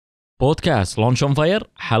بودكاست لونش اون فاير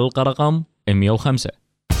حلقة رقم 105.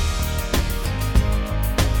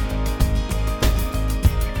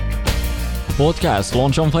 بودكاست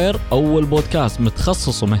لونش اون فاير أول بودكاست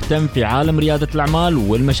متخصص ومهتم في عالم ريادة الأعمال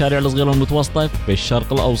والمشاريع الصغيرة والمتوسطة في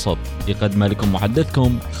الشرق الأوسط. يقدم لكم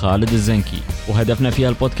محدثكم خالد الزنكي، وهدفنا في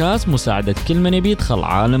البودكاست مساعدة كل من يبي يدخل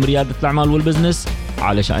عالم ريادة الأعمال والبزنس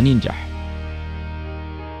علشان ينجح.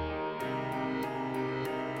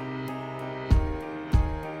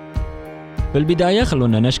 في البداية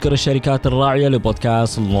خلونا نشكر الشركات الراعية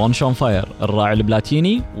لبودكاست لونش اون فاير: الراعي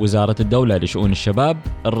البلاتيني وزارة الدولة لشؤون الشباب،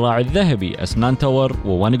 الراعي الذهبي أسنان تاور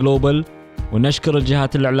وون جلوبال، ونشكر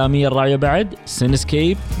الجهات الإعلامية الراعية بعد: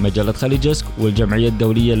 سينسكيب، مجلة خليجسك، والجمعية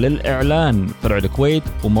الدولية للإعلان فرع الكويت،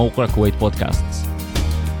 وموقع كويت بودكاست.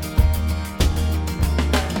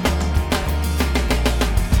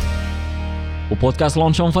 وبودكاست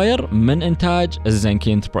لونش اون فاير من إنتاج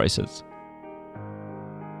الزنكي انتربرايزز.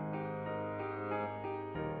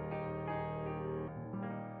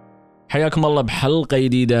 حياكم الله بحلقة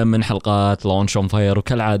جديدة من حلقات لونش اون فاير،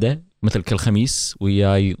 وكالعادة مثل كل خميس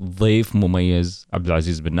وياي ضيف مميز عبد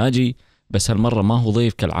العزيز بن ناجي، بس هالمرة ما هو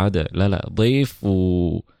ضيف كالعادة، لا ضيف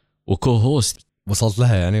وكو-هوست. وصلت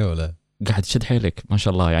لها يعني ولا؟ قاعد تشد حيلك ما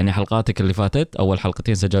شاء الله، يعني حلقاتك اللي فاتت أول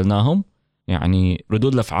حلقتين سجلناهم يعني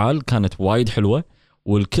ردود الأفعال كانت وايد حلوة،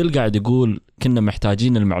 والكل قاعد يقول كنا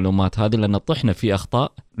محتاجين المعلومات هذه لأن طحنا في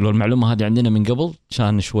أخطاء، لو المعلومة هذه عندنا من قبل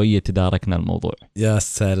كان شوية تداركنا الموضوع. يا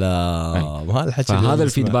سلام، هذا الحكي. فهذا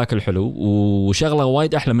الفيدباك الحلو، وشغلة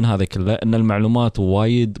وايد أحلى من هذا كله أن المعلومات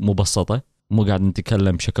وايد مبسطة، مو قاعد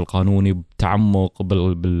نتكلم بشكل قانوني بتعمق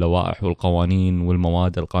باللوائح والقوانين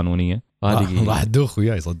والمواد القانونية. راح تدوخ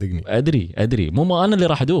وياي صدقني. أدري مو أنا اللي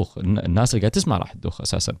راح أدوخ، الناس اللي قاعد تسمع راح تدوخ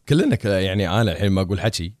أساسا. كلنا يعني أنا الحين ما أقول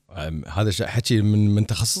حكي، هذا حكي من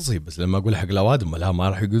تخصصي، بس لما أقول حق الأوادم لا ما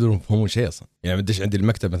راح يقدرون يفهمون شيء أصلا. يعني بدش عندي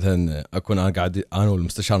المكتب مثلا، أكون أنا قاعد أنا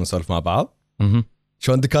والمستشار نسولف مع بعض.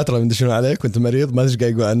 شلون دكاترة يدشون عليك وأنت مريض ما أدري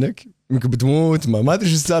قاعد يقول عنك، يمكن بتموت، ما أدري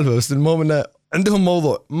شو السالفة، بس المهم إنه عندهم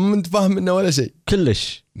موضوع ما أنت فاهم منه ولا شيء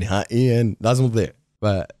كلش نهائيا، لازم تضيع،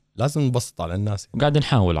 فلازم نبسط على الناس. وقاعد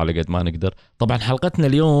نحاول على قد ما نقدر. طبعا حلقتنا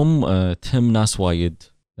اليوم تهم ناس وايد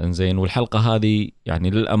زين، والحلقة هذه يعني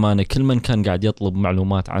للأمانة كل من كان قاعد يطلب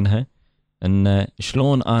معلومات عنها، إن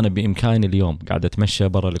شلون أنا بإمكاني اليوم قاعد أتمشى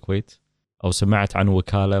برا الكويت أو سمعت عن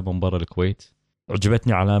وكالة من برا الكويت،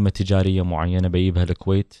 عجبتني علامة تجارية معينة بيجيبها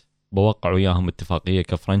الكويت، بوقع وياهم اتفاقية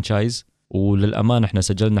كفرانشايز. وللأمانة احنا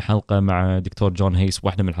سجلنا حلقة مع دكتور جون هيس،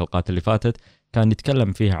 واحدة من الحلقات اللي فاتت كان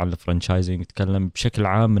يتكلم فيها عن الفرانشايزنج، يتكلم بشكل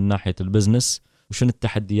عام من ناحية البزنس وشون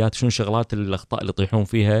التحديات، شون شغلات الأخطاء اللي يطيحون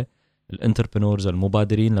فيها الانتربرنورز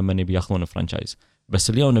المبادرين لما نبي ياخذون فرانشايز. بس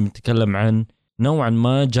اليوم نتكلم عن نوعا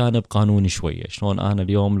ما جانب قانوني شوية، شلون أنا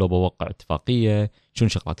اليوم لو بوقع اتفاقية شون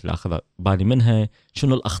شغلات اللي أخذ بالي منها،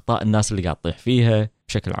 شنو الأخطاء الناس اللي قاعد تطيح فيها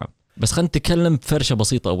بشكل عام. بس خلينا نتكلم بفرشة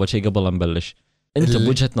بسيطة أول شيء قبل لا نبلش. أنت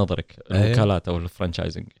بوجهة نظرك الوكالات أو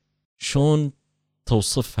الفرانشايزنج شون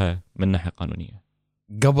توصفها من ناحية قانونية؟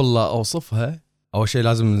 قبل لا أوصفها أول شيء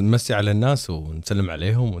لازم نمسي على الناس ونسلم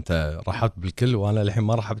عليهم، وأنت رحبت بالكل وأنا الحين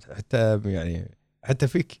ما رحبت حتى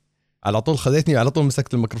فيك، على طول خذيتني على طول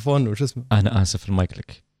مسكت الميكروفون وش اسمه. أنا آسف المايك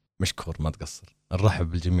لك. مشكور، ما تقصر.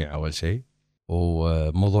 نرحب بالجميع أول شيء.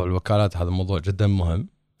 وموضوع الوكالات هذا موضوع جدا مهم،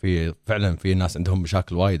 فعلا في ناس عندهم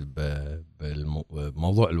مشاكل وايد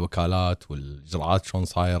بموضوع الوكالات والإجراءات شلون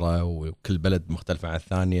صايرة، وكل بلد مختلفة عن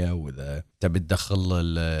الثانية، وإذا تبي تدخل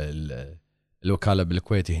الوكالة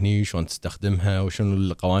بالكويت هني شلون تستخدمها، وشنو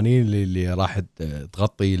القوانين اللي راح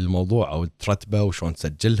تغطي الموضوع أو ترتبه، وشلون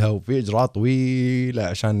تسجلها، وفي إجراءات طويلة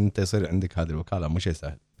عشان أنت يصير عندك هذه الوكالة، مو شيء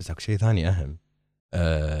سهل. بس أكو شيء ثاني أهم،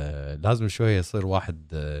 لازم شوية يصير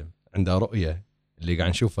واحد عنده رؤية اللي قاعد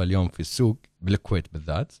نشوفه اليوم في السوق بالكويت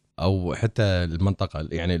بالذات، أو حتى المنطقة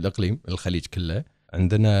يعني الإقليم الخليج كله.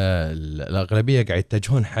 عندنا الأغلبية قاعد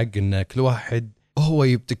يتجهون حق إن كل واحد هو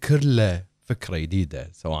يبتكر له فكرة جديدة،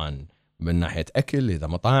 سواء من ناحية أكل إذا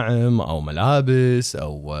مطاعم أو ملابس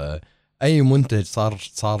أو أي منتج،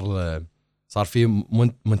 صار في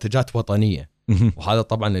منتجات وطنية. وهذا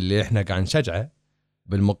طبعا اللي إحنا قاعد نشجعه.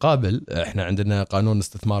 بالمقابل إحنا عندنا قانون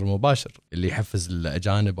استثمار مباشر اللي يحفز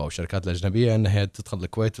الأجانب أو الشركات الأجنبية أنها تدخل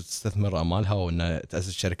الكويت وتستثمر أموالها، وأنها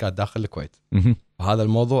تأسس شركات داخل الكويت. وهذا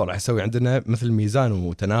الموضوع راح يسوي عندنا مثل ميزان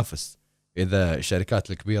وتنافس. إذا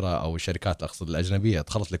الشركات الكبيرة أو الشركات أقصد الأجنبية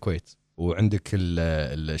دخلت الكويت وعندك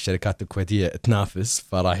الشركات الكويتية تنافس،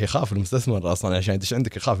 فراح يخاف المستثمر أصلا عشان يدش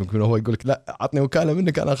عندك، يخاف يمكن هو يقولك لا عطني وكالة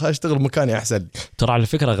منك أنا خليني أشتغل مكاني أحسن. ترى على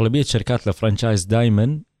فكرة أغلبية شركات الفرانشايز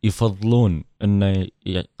دايما يفضلون أن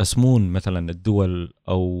يقسمون مثلا الدول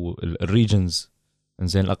أو الريجنز،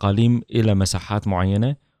 إنزين الأقاليم، إلى مساحات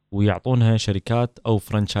معينة، ويعطونها شركات او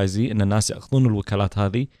فرانشايزي، ان الناس ياخذون الوكالات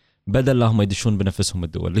هذه بدل لا هم يدشون بنفسهم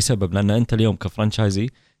الدول. لسبب لان انت اليوم كفرانشايزي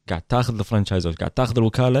قاعد تاخذ الفرانشايز قاعد تاخذ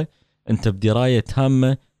الوكاله، انت بدرايه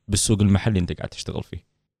تامه بالسوق المحلي انت قاعد تشتغل فيه.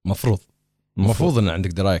 مفروض ان عندك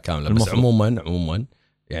درايه كامله. بس عموما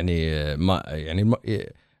يعني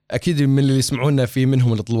اكيد من اللي يسمعونا في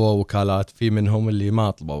منهم اللي طلبوا وكالات، في منهم اللي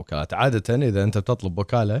ما طلبوا وكالات. عاده اذا انت بتطلب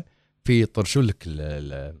وكاله في يطرشوا لك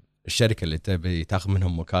الشركه اللي تبي تاخذ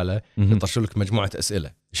منهم وكاله، يطرشوا لك مجموعه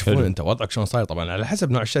اسئله يشوفون انت وضعك شلون صاير، طبعا على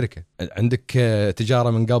حسب نوع الشركه. عندك تجاره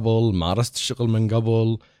من قبل، مارست الشغل من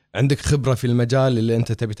قبل، عندك خبره في المجال اللي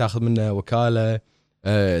انت تبي تاخذ منه وكاله،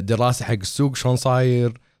 دراسه حق السوق شلون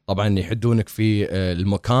صاير. طبعا يحدونك في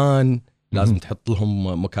المكان، لازم تحط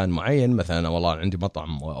لهم مكان معين. مثلا والله عندي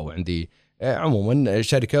مطعم او عندي عموما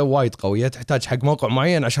شركه وايد قويه تحتاج حق موقع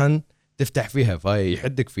معين عشان تفتح فيها،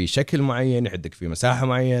 فيحدك في شكل معين، يحدك في مساحه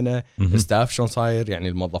معينه، الستاف شلون صاير، يعني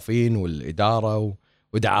الموظفين والاداره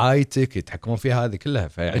ودعايتك يتحكمون فيها هذه كلها.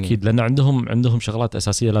 فيعني اكيد لان عندهم شغلات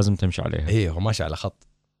اساسيه لازم تمشي عليها. هو ماشي على خط،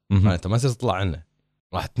 فانت ما تطلع عنه.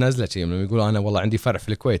 راح تنزله شيء لما يقول انا والله عندي فرع في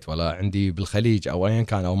الكويت ولا عندي بالخليج او ايا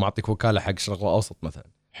كان، او معطيك وكاله حق الشرق الاوسط مثلا.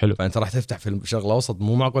 حلو. فانت راح تفتح في الشرق الاوسط،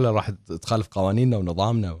 مو معقوله راح تخالف قوانيننا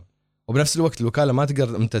ونظامنا. وبنفس الوقت الوكاله ما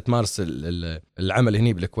تقدر انت تمارس العمل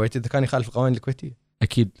هنا بالكويت اذا كان يخالف القوانين الكويتيه.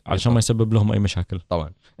 اكيد عشان ما يسبب لهم اي مشاكل.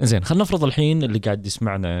 طبعا. زين، خلينا نفرض الحين اللي قاعد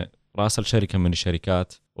يسمعنا راسل شركه من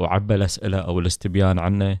الشركات وعبى الاسئله او الاستبيان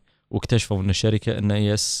عنه، واكتشفوا ان الشركه انه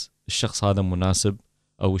يس الشخص هذا مناسب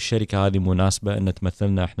او الشركه هذه مناسبه ان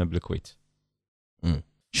تمثلنا احنا بالكويت.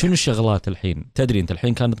 شنو الشغلات الحين؟ تدري انت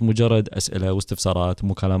الحين كانت مجرد اسئله واستفسارات،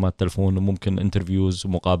 مكالمات تلفون، وممكن انترفيوز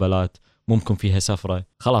ومقابلات، ممكن فيها سفره.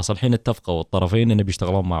 خلاص الحين اتفقوا الطرفين انه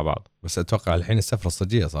بيشتغلون مع بعض. بس اتوقع الحين السفره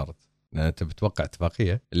الصجيه صارت، لان انت بتوقع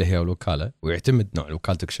اتفاقيه اللي هي الوكاله، ويعتمد نوع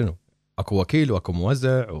وكالتك شنو. اكو وكيل واكو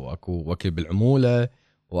موزع واكو وكيل بالعموله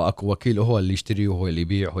واكو وكيل هو اللي يشتري وهو اللي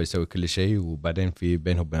يبيع وهو يسوي كل شيء، وبعدين في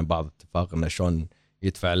بينه وبين بعض اتفاق انه شلون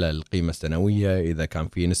يدفع له القيمه السنويه، اذا كان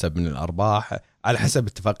في نسب من الارباح على حسب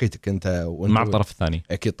اتفاقيتك انت مع الطرف الثاني.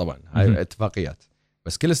 اكيد طبعا هاي اتفاقيات.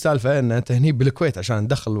 بس كل السالفه ان انت هني بالكويت عشان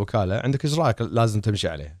تدخل الوكاله عندك اجراء لازم تمشي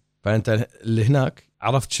عليها. فانت اللي هناك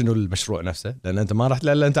عرفت شنو المشروع نفسه، لان انت ما رحت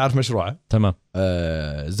الا انت عارف مشروعه. تمام.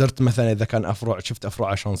 زرت مثلا اذا كان افرع، شفت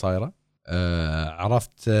افرعه شلون صايره،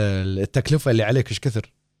 عرفت التكلفه اللي عليك ايش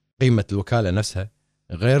كثر، قيمه الوكاله نفسها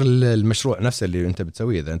غير المشروع نفسه اللي انت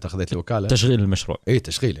بتسويه. اذا انت اخذت الوكاله تشغيل المشروع، اي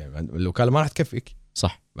تشغيل، يعني الوكاله ما راح تكفيك.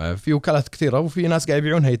 صح. في وكالات كثيره وفي ناس قاعد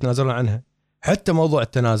يبيعونها يتنازلون عنها. حتى موضوع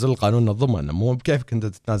التنازل القانون نظمه انه مو بكيفك انت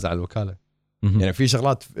تتنازل عن الوكاله. يعني في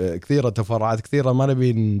شغلات كثيره، تفرعات كثيره ما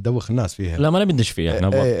نبي ندوخ الناس فيها. لا ما نبي ندش فيها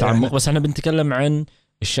احنا تعمق، بس احنا بنتكلم عن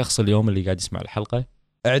الشخص اليوم اللي قاعد يسمع الحلقه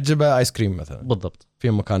اعجبه ايس كريم مثلا بالضبط في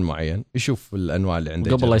مكان معين، يشوف الانواع اللي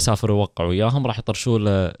عنده قبل لا يسافر يوقع وياهم، راح يطرشوا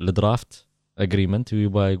له الدرافت اجريمنت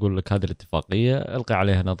ويبغى يقول لك هذه الاتفاقيه القي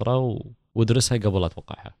عليها نظره وادرسها قبل لا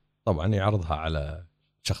توقعها. طبعا يعرضها على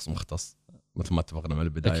شخص مختص مثل ما اتفقنا من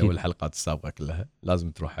البدايه. أكيد. والحلقات السابقه كلها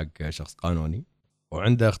لازم تروح حق شخص قانوني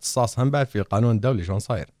وعنده اختصاص هم بعد في القانون الدولي شلون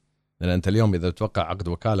صاير. لان انت اليوم اذا توقع عقد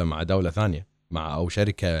وكاله مع دوله ثانيه مع او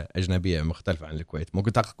شركه اجنبيه مختلفه عن الكويت،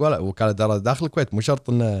 ممكن تاخذ وكاله داخل الكويت، مو شرط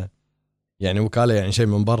انه يعني وكاله يعني شيء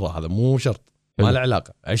من برا، هذا مو شرط. ما له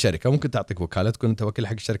علاقه. اي شركه ممكن تعطيك وكاله تكون انت وكيل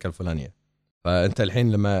حق الشركه الفلانيه. فانت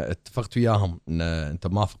الحين لما اتفقت وياهم ان انت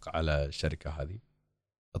موافق على الشركه هذه،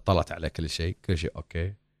 اطلعت على كل شيء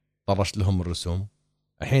اوكي، طرشت لهم الرسوم،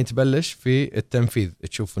 الحين تبلش في التنفيذ،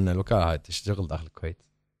 تشوف ان الوكاله هاي تشتغل داخل الكويت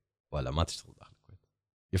ولا ما تشتغل داخل الكويت.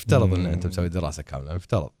 يفترض ان انت مسوي دراسه كامله،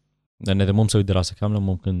 يفترض، لان اذا مو مسوي دراسه كامله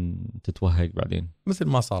ممكن تتوهق بعدين، مثل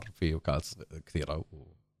ما صار في وكالات كثيره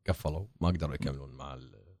وقفلوا ما قدروا يكملون مع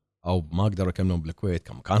او ما قدروا يكملون بالكويت،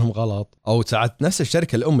 كان مكانهم غلط، او ساعات نفس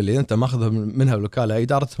الشركه الام اللي انت ماخذها منها الوكاله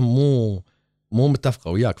ادارتهم مو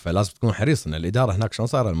متفقه وياك. فلازم تكون حريص ان الاداره هناك شلون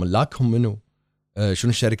صايره، ملاكهم منو، شنو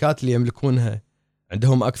الشركات اللي يملكونها،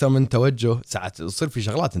 عندهم اكثر من توجه. ساعات تصير في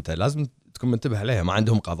شغلات انت لازم تكون منتبه عليها، ما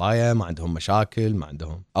عندهم قضايا، ما عندهم مشاكل، ما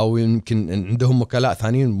عندهم، او يمكن عندهم وكلاء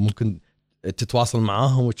ثانيين ممكن تتواصل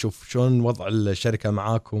معاهم وتشوف شلون وضع الشركه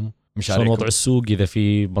معاكم، شلون وضع السوق اذا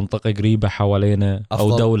في منطقه قريبه حوالينا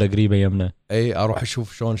او دوله قريبه يمنا. اي اروح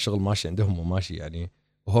اشوف شلون الشغل ماشي عندهم وماشي يعني.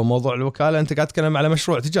 وهو موضوع الوكاله انت قاعد تتكلم على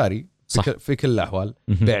مشروع تجاري في كل الاحوال،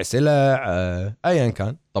 بيع سلع ايا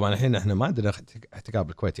كان. طبعا الحين احنا ما عندنا احتكار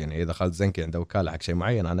بالكويت، يعني اذا خالد زنكي عنده وكاله حق شيء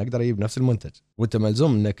معين انا اقدر اجيب نفس المنتج، وانت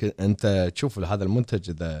ملزوم انك انت تشوف هذا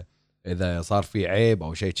المنتج اذا صار فيه عيب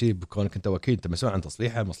او شيء شيء، بكونك انت وكيل انت مسؤول عن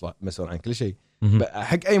تصليحه، مسؤول عن كل شيء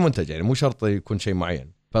حق اي منتج، يعني مو شرط يكون شيء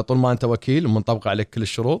معين. فطول ما انت وكيل ومنطبق عليك كل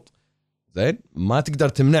الشروط زين ما تقدر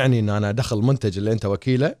تمنعني ان انا ادخل المنتج اللي انت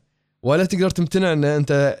وكيله، ولا تقدر تمتنع ان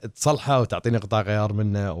انت تصلحه وتعطيني قطع غيار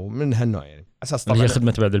منه ومن هالنوع، يعني اساس طبعا هي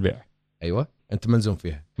خدمه بعد البيع. ايوه انت ملزوم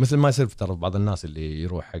فيها، مثل ما يصير ترى بعض الناس اللي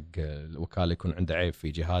يروح حق الوكاله يكون عنده عيب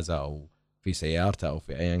في جهازه او في سيارته او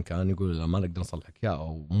في ايا كان، يقول لا ما نقدر نصلح لك اياه،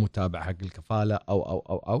 او مو تابع حق الكفاله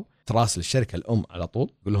او تراسل الشركه الام على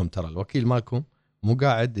طول يقول لهم ترى الوكيل مالكم مو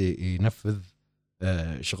قاعد ينفذ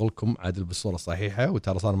شغلكم عدل بالصوره الصحيحه،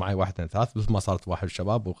 وترى صار معي 1 2 3 مثل ما صارت واحد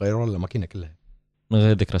الشباب وغيروا الماكينه كلها من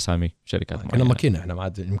غير ذكر اسامي شركات معينه. احنا ماكينه، احنا ما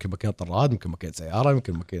عاد يمكن ماكينه طراد، يمكن ماكينه سياره،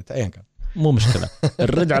 يمكن ماكينه ايا كان، مو مشكله.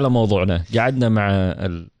 نرد على موضوعنا. قعدنا مع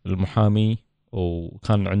المحامي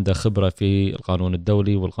وكان عنده خبره في القانون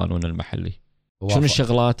الدولي والقانون المحلي. شنو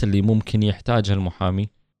الشغلات اللي ممكن يحتاجها المحامي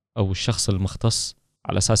او الشخص المختص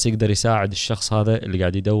على اساس يقدر يساعد الشخص هذا اللي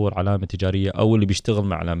قاعد يدور علامه تجاريه او اللي بيشتغل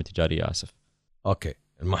مع علامه تجاريه؟ اسف. اوكي،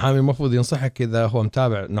 المحامي المفروض ينصحك اذا هو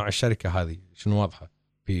متابع نوع الشركه هذه شنو واضحه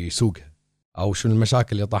في سوقها او شنو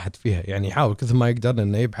المشاكل اللي طاحت فيها، يعني يحاول كثر ما يقدر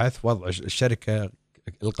انه يبحث وضع الشركه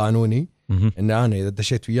القانوني، ان انا اذا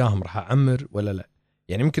دشيت وياهم راح اعمر ولا لا.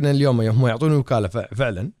 يعني يمكن اليوم هم يعطوني وكاله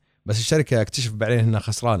فعلا، بس الشركه اكتشف بعدين انها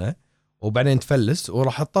خسرانه وبعدين تفلس،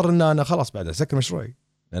 وراح اضطر ان انا خلاص بعد اسكر مشروعي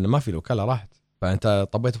لان ما في الوكاله راحت، فانت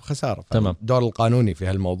طبيت بخساره. تمام. الدور القانوني في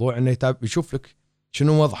هالموضوع انه يشوف لك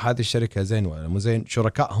شنو وضع هذه الشركه، زين ولا مو زين،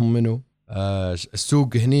 شركائهم منو،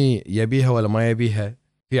 السوق هني يبيها ولا ما يبيها،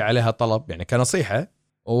 في عليها طلب، يعني كنصيحه.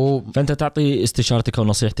 فانت تعطي استشارتك او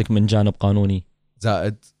نصيحتك من جانب قانوني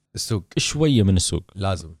زائد السوق، شويه من السوق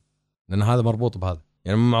لازم، لان هذا مربوط بهذا.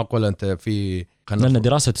 يعني مو معقول انت في لان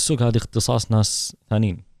دراسه السوق هذه اختصاص ناس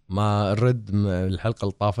ثانيين. ما الرد الحلقه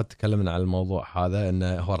اللي طافت تكلمنا عن الموضوع هذا،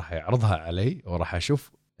 انه هو راح يعرضها علي وراح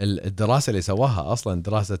اشوف الدراسه اللي سواها، اصلا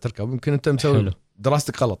دراسه تركب، يمكن انت مسوي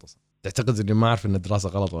دراستك غلط اصلا، تعتقد اني ما اعرف ان الدراسه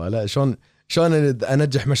غلط ولا لا. شلون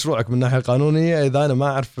انجح مشروعك من ناحيه قانونيه اذا انا ما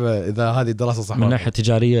اعرف اذا هذه الدراسه صح من ناحيه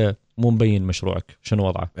تجاريه مو مبين مشروعك شنو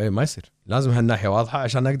وضعه؟ اي ما يصير، لازم هالناحيه واضحه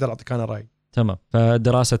عشان اقدر اعطيك انا راي. تمام.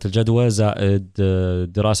 فدراسه الجدوى زائد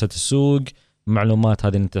دراسه السوق، معلومات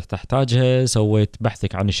هذه انت تحتاجها، سويت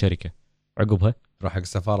بحثك عن الشركه، عقبها روح حق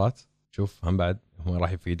السفارات شوف هم بعد هم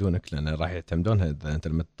راح يفيدونك، لان راح يعتمدونها. اذا انت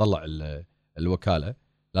لما تطلع الوكاله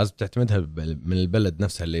لازم تعتمدها من البلد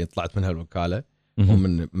نفسها اللي طلعت منها الوكاله،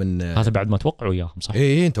 ومن هذا بعد ما توقعوا اياهم صح؟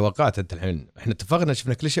 اي انت وقعت، انت الحين احنا اتفقنا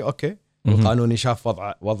شفنا كل شيء اوكي، القانوني شاف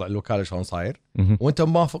وضع الوكاله شلون صاير وانت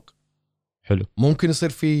موافق. حلو. ممكن يصير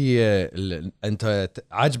في انت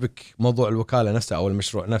عاجبك موضوع الوكاله نفسه او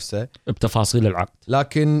المشروع نفسه بتفاصيل العقد،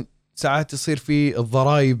 لكن ساعات يصير في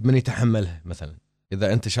الضرائب من يتحملها. مثلا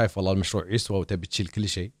اذا انت شايف والله المشروع يسوى وتبي تشيل كل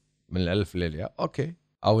شيء من الالف للياء اوكي،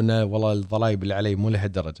 او انه والله الضرائب اللي علي مو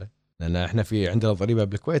لهالدرجه، لان احنا في عندنا ضريبه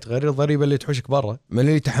بالكويت غير الضريبه اللي تحوشك برا، من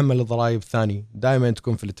اللي يتحمل الضرائب الثاني. دائما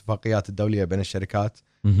تكون في الاتفاقيات الدوليه بين الشركات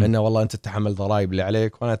انه والله انت تتحمل ضرائب اللي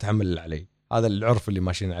عليك وانا اتحمل اللي علي، هذا العرف اللي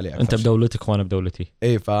ماشيين عليه. انت بدولتك وانا بدولتي.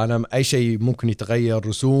 اي فانا اي شيء ممكن يتغير،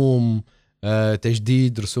 رسوم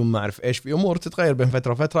تجديد رسوم ما اعرف ايش، في امور تتغير بين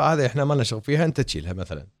فتره وفتره، هذه احنا ما لنا شغل فيها، انت تشيلها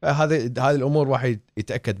مثلا. فهذه الامور واحد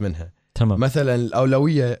يتاكد منها. تمام. مثلا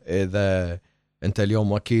الاولويه اذا انت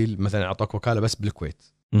اليوم وكيل مثلا اعطاك وكاله بس بالكويت،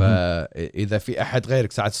 فاذا في احد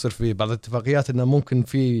غيرك ساعات تصير في بعض الاتفاقيات انه ممكن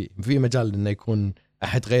في مجال انه يكون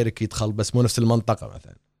احد غيرك يدخل بس مو نفس المنطقه.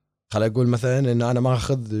 مثلا خلينا اقول مثلا ان انا ما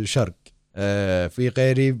اخذ شرق، في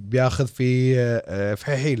غيري بياخذ في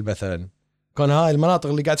حيحيل مثلا، كون هاي المناطق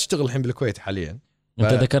اللي قاعد تشتغل الحين بالكويت حاليا.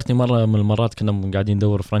 انت ذكرتني مره من المرات كنا قاعدين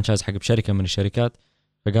ندور فرانشايز حق بشركه من الشركات،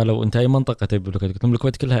 فقالوا انت اي منطقه تبي بالكويت؟ قلت لهم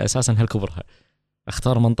الكويت كلها اساسا هالكبرها،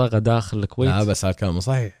 اختار منطقه داخل الكويت. لا بس هالكلام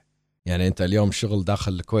صحيح، يعني انت اليوم الشغل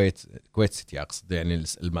داخل الكويت سيتي اقصد، يعني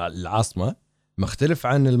العاصمه مختلف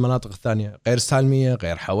عن المناطق الثانيه، غير سالميه،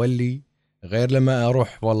 غير حولي، غير لما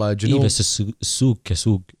اروح والله جنوب. إيه بس السوق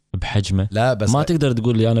كسوق بحجمه، لا بس ما تقدر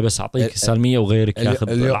تقول لي انا بس اعطيك السالميه وغيرك ياخذ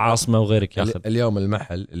العاصمه وغيرك ياخذ. اليوم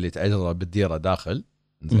المحل اللي تاجره بالديره داخل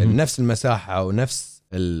نفس المساحه ونفس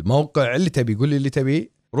الموقع اللي تبي، قول لي اللي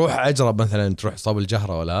تبي، روح اجرب مثلا تروح صوب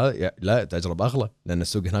الجهره ولا لا تجرب اغلى، لان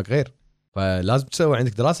السوق هناك غير. فلازم تسوي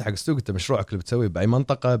عندك دراسه حق السوق، انت مشروعك اللي بتسويه باي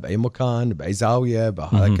منطقه، باي مكان، باي زاويه،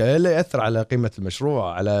 هذا كله ياثر على قيمه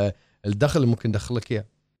المشروع، على الدخل اللي ممكن يدخلك اياه.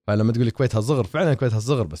 فلما تقول كويتها صغر، فعلا كويتها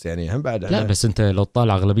صغر، بس يعني هم بعد لا بس انت لو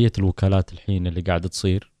تطالع اغلبيه الوكالات الحين اللي قاعده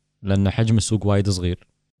تصير، لان حجم السوق وايد صغير،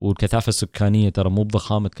 والكثافه السكانيه ترى مو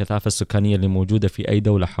بضخامه الكثافه السكانيه اللي موجوده في اي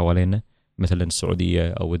دوله حوالينا مثلا السعوديه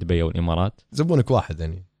او دبي او الامارات. زبونك واحد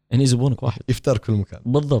يعني زبونك واحد يفتر كل مكان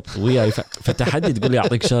بالضبط وياي. فتحدي تقول لي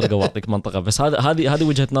اعطيك شرقه واعطيك منطقه، بس هذه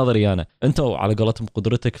وجهه نظري انا. انت على قولتهم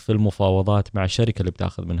قدرتك في المفاوضات مع الشركه اللي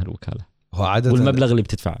بتاخذ منها الوكاله. هو عادة والمبلغ اللي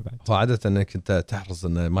بتدفعه بعد. هو عادة انك انت تحرص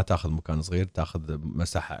ان ما تاخذ مكان صغير، تاخذ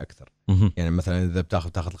مساحة اكثر. يعني مثلا اذا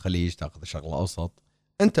تاخذ الخليج، تاخذ الشرق الاوسط،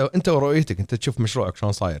 انت ورؤيتك، انت تشوف مشروعك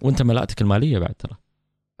شلون صاير، وانت ملاءتك المالية بعد ترى.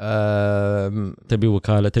 تبي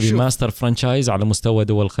وكالة، تبي ماستر فرانشايز على مستوى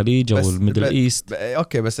دول الخليج او الميدل ايست.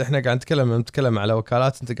 اوكي، بس احنا قاعد نتكلم على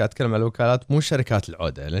وكالات، انت قاعد تتكلم على وكالات مو شركات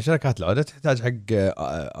العودة، لان شركات العودة تحتاج حق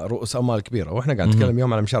رؤوس اموال كبيرة، واحنا قاعد نتكلم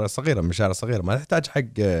اليوم على مشاريع صغيرة ما تحتاج حق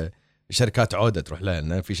شركات عودة تروح لها،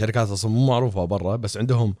 لان في شركات اصلا مو معروفة برا بس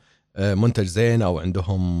عندهم منتج زين، او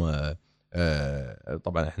عندهم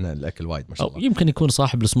طبعا احنا الاكل وايد ما شاء الله. يمكن يكون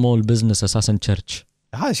صاحب السمول بزنس اساسا تشرش،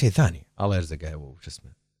 هذا شيء ثاني الله يرزقه وش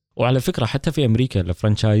اسمه. وعلى فكرة حتى في أمريكا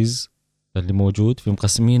الفرانشايز اللي موجود في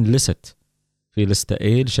مقسمين لست، في لستة A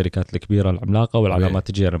للشركات الكبيرة العملاقة والعلامات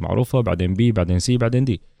التجارية المعروفة، بعدين B، بعدين C، بعدين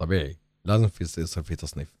D. طبيعي لازم يصير في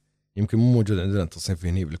تصنيف. يمكن مو موجود عندنا تصنيف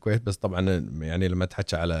هنا بالكويت، بس طبعا يعني لما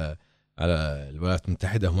تحكي على الولايات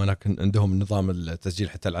المتحدة هم هناك عندهم نظام التسجيل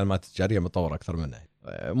حتى العلامات التجارية متطور أكثر منا.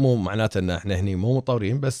 مو معناته ان احنا هني مو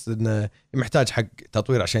مطورين، بس انه محتاج حق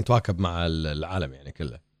تطوير عشان يتواكب مع العالم يعني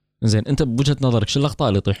كله. زين، انت بوجهة نظرك شو الاخطاء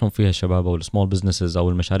اللي يطيحون فيها الشباب او السمول بزنسز او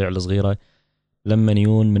المشاريع الصغيرة لما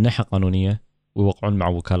يجون من ناحية قانونية ويوقعون مع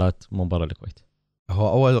وكالات من برا الكويت؟ هو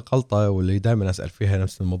اول غلطة واللي دائما اسال فيها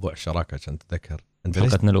نفس الموضوع الشراكة. عشان تتذكر انت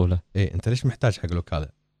حلقتنا الاولى، انت ليش محتاج حق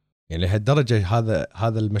الوكالة؟ يعني لهالدرجة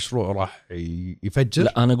هذا المشروع راح يفجر؟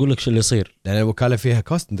 لا انا اقول لك شو اللي يصير، لان الوكالة فيها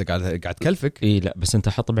كوست، انت قاعد تكلفك. لا بس انت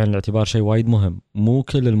حط بعين الاعتبار شيء وايد مهم، مو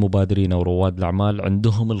كل المبادرين او رواد الاعمال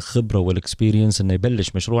عندهم الخبرة والاكسبيرينس انه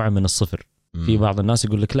يبلش مشروعه من الصفر. في بعض الناس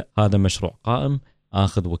يقول لك لا هذا مشروع قائم،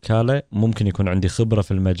 اخذ وكالة، ممكن يكون عندي خبرة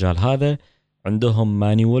في المجال هذا، عندهم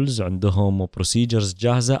مانيولز، عندهم بروسيجرز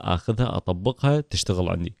جاهزة، اخذها اطبقها تشتغل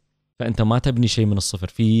عندي. فانت ما تبني شيء من الصفر،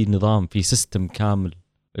 في نظام، في سيستم كامل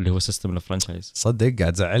اللي هو سيستم الفرانشايز. صدق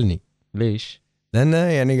قاعد تزعلني. ليش؟ لأنه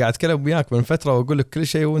يعني قاعد أتكلم وياك من فترة وأقول لك كل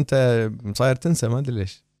شيء وأنت صاير تنسى، ما أدري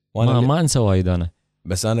ليش. ما أنسى وايد أنا،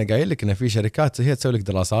 بس أنا قايل لك إن في شركات هي تسوي لك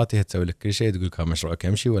دراسات، هي تسوي لك كل شيء، تقول لك مشروعك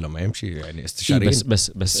يمشي ولا ما يمشي. يعني استشاريين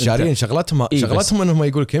بس استشاريين شغلتهم إنهم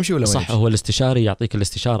يقول لك يمشي ولا ما يمشي. صح، هو الاستشاري يعطيك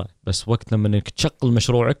الاستشارة، بس وقت لما إنك تشغل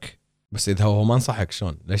مشروعك، بس إذا هو ما نصحك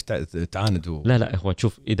شلون ليش تعاند لا هو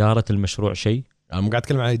تشوف إدارة المشروع شيء. أنا مو قاعد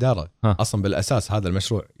أتكلم عن إدارة أصلا، بالأساس هذا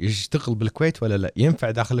المشروع يشتغل بالكويت ولا لا،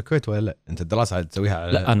 ينفع داخل الكويت ولا لا. أنت الدراسة هذه تسويها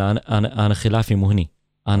على... لا أنا خلافي مو هني،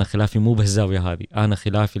 أنا خلافي مو بهالزاوية هذه. أنا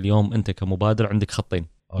خلافي اليوم أنت كمبادر عندك خطين.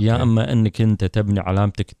 أوكي. يا أما أنك أنت تبني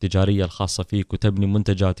علامتك التجارية الخاصة فيك وتبني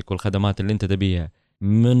منتجاتك والخدمات اللي أنت تبيها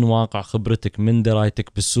من واقع خبرتك، من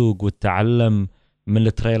درايتك بالسوق والتعلم من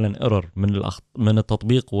التريل اند ايرور، من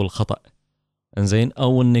التطبيق والخطأ. إنزين،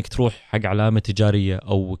 أو أنك تروح حق علامة تجارية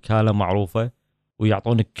أو وكالة معروفة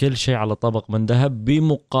ويعطونك كل شيء على طبق من ذهب،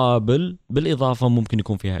 بمقابل بالإضافة ممكن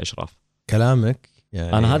يكون فيها إشراف. كلامك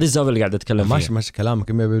يعني أنا هذه الزاوية اللي قاعد أتكلم فيها. ماشي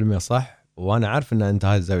كلامك 100% صح، وأنا عارف أن أنت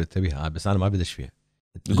هذه الزاوية تبيها، بس أنا ما بدش فيها.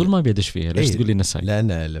 يقول ما بيدش فيها ليش؟ تقول لي نساي؟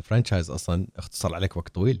 لأن الفرانشايز أصلا اختصر عليك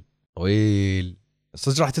وقت طويل.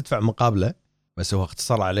 صدق راح تدفع مقابله، بس هو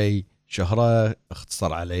اختصر علي شهرة،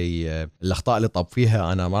 اختصر علي الأخطاء اللي طب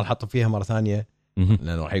فيها أنا ما راح أحط فيها مرة ثانية.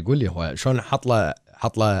 لأنه راح يقول لي هو شلون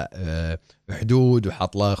حط له حدود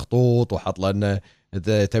وحط له خطوط وحط له إنه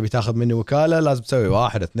إذا تبي تاخذ مني وكالة لازم تسوي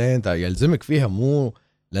 1 2 يلزمك فيها، مو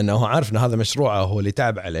لأنه هو عارف إن هذا مشروعه هو اللي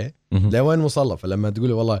تعب عليه لوين وصل. فلما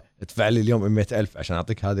تقولي والله ادفع لي اليوم 100,000 عشان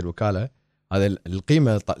أعطيك هذه الوكالة، هذا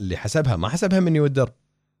القيمة اللي حسبها ما حسبها مني والدرب،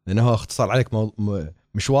 لأنه هو اختصر عليك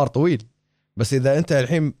مشوار طويل. بس إذا أنت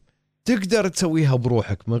الحين تقدر تسويها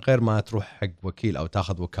بروحك من غير ما تروح حق وكيل أو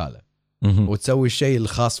تاخذ وكالة وتسوي الشيء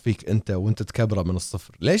الخاص فيك أنت وأنت تكبره من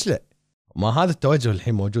الصفر، ليش لا؟ ما هذا التوجه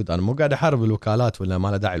الحين موجود. أنا مو قاعد أحارب الوكالات ولا ما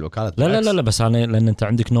له داعي الوكالات. لا بس أنا لأن أنت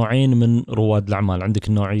عندك نوعين من رواد الأعمال، عندك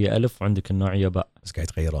النوعية ألف وعندك النوعية باء، بس قاعد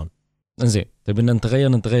يتغيرون. إنزين تبي نتغير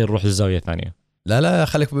نروح للزاوية الثانية. لا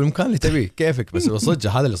خليك بالمكان اللي تبيه كيفك. بس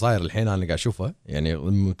صدق هذا اللي صاير الحين أنا قاعد أشوفه، يعني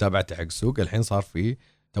متابعتي حق السوق الحين صار في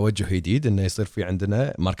توجه جديد إنه يصير في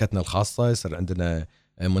عندنا ماركتنا الخاصة، يصير عندنا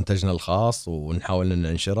منتجنا الخاص ونحاول إن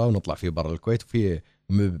ننشره ونطلع فيه برا الكويت، وفي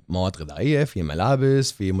مواد غذائية، في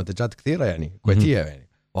ملابس، في منتجات كثيرة يعني كويتية يعني،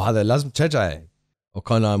 وهذا لازم تشجع يعني.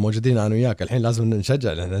 وكنا موجودين أنا وياك الحين لازم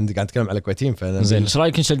نشجع، لأن قاعد نتكلم على كويتيين. زين إيش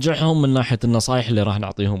رأيك نشجعهم من ناحية النصائح اللي راح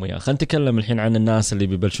نعطيهم إياها؟ خلينا نتكلم الحين عن الناس اللي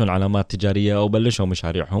بيبلشون علامات تجارية أو بلشوا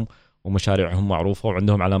ومشاريعهم معروفة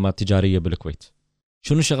وعندهم علامات تجارية بالكويت.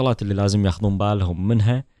 شنو الشغلات اللي لازم ياخذون بالهم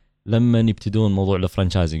منها لما يبتدون موضوع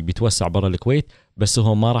الفرانشايزنج؟ بيتوسع برا الكويت، بس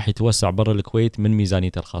هو ما راح يتوسع برا الكويت من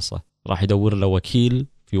ميزانيته الخاصة، راح يدور له وكيل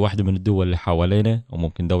في واحدة من الدول اللي حوالينا، أو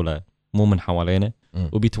ممكن دولة مو من حوالينا،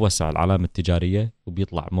 وبيتوسع العلامة التجارية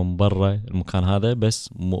وبيطلع من برا المكان هذا، بس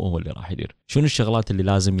مو هو اللي راح يدير. شنو الشغلات اللي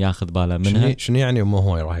لازم ياخذ باله منها؟ شنو يعني مو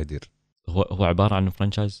هو راح يدير؟ هو عبارة عن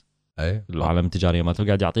فرانشايز. اي العلامة التجارية ما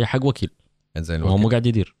قاعد يعطيه حق وكيل، زين وهو مو قاعد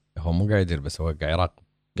يدير. هو مو قاعد يدير، بس هو قاعد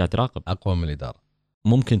يراقب اقوى من الاداره.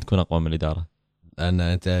 ممكن تكون اقوى من الاداره، لان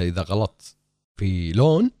انت اذا غلطت في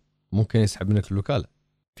لون ممكن يسحب منك الوكاله.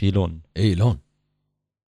 في لون؟ اي لون.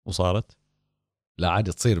 وصارت؟ لا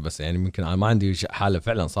عادي تصير، بس يعني ممكن انا ما عندي حاله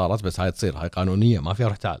فعلا صارت، بس هاي تصير، هاي قانونيه ما فيها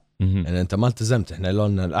روح تعال. يعني انت ما التزمت، احنا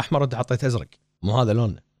لوننا الاحمر انت حطيت ازرق، مو هذا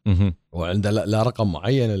لوننا. وعنده لا رقم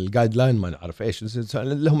معين، الجايد لاين ما نعرف ايش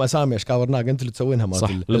لهم اسامي اشكال ورناق انت اللي تسوينها ما صح.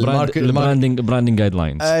 البراندنج جايد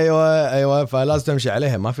لاينز. ايوه فلازم تمشي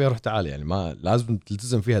عليها، ما فيها روح تعال يعني، ما لازم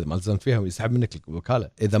تلتزم فيها. ما التزمت فيها ويسحب منك الوكاله.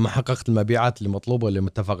 اذا ما حققت المبيعات اللي مطلوبه واللي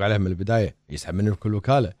متفق عليها من البدايه يسحب منك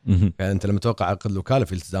الوكاله. فانت لما توقع عقد الوكاله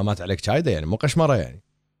في التزامات عليك شايده، يعني مو قشمره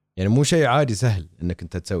يعني مو شيء عادي سهل انك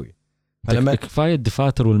انت تسويه. فلما كفايه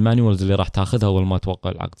الدفاتر والمانيوالز اللي راح تاخذها اول ما توقع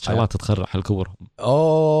العقد، شغلات تتخرح الكبرهم.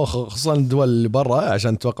 خصوصا الدول اللي برا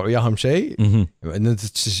عشان توقعوا اياهم شيء. ان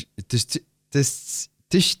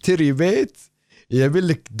تشتري بيت يبي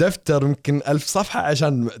لك دفتر يمكن 1000 صفحه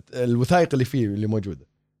عشان الوثائق اللي فيه اللي موجوده.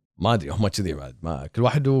 ما ادري هم كذي بعد، ما كل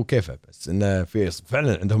واحد وكيفه، بس انه في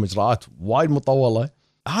فعلا عندهم اجراءات وايد مطوله.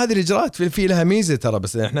 هذه الاجراءات في لها ميزه ترى،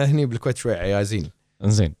 بس احنا هني بالكويت شوي عيازين.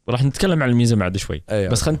 انزين راح نتكلم عن الميزه بعد شوي.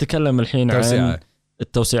 أيوة. بس خلينا نتكلم الحين عن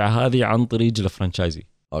التوسعه هذه عن طريق الفرانشايزي.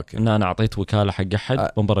 اوكي. ان انا اعطيت وكاله حق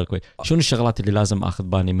احد من برا الكويت، شنو الشغلات اللي لازم اخذ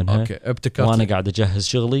بالي منها؟ اوكي. ابتكرت وانا قاعد اجهز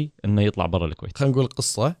شغلي انه يطلع برا الكويت. خلينا نقول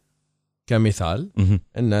قصه كمثال.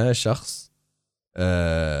 ان شخص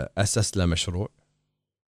اسس له مشروع،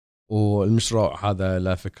 والمشروع هذا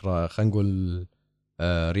له فكره، خلينا نقول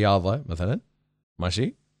رياضه مثلا،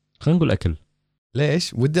 ماشي. خلينا نقول اكل.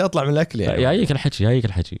 ليش ودي اطلع من الاكل يعني؟ جايك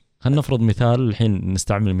الحكي. خلينا نفرض مثال الحين،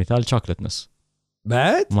 نستعمل مثال شوكلت نس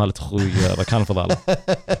بعد مالت اخوي ركان الفضاله.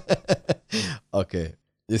 اوكي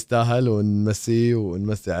يستاهل، ونمسيه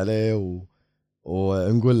ونمسي عليه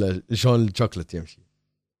ونقول له شلون الشوكلت يمشي.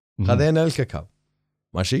 خذينا الكاكاو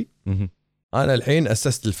ماشي. انا الحين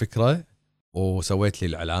اسست الفكره وسويت لي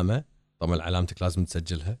العلامه. طبعا علامتك لازم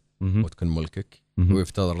تسجلها وتكون ملكك،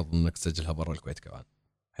 ويفترض انك تسجلها برا الكويت كمان.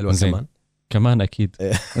 حلوه كمان اكيد.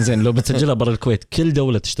 زين لو بتسجلها برا الكويت كل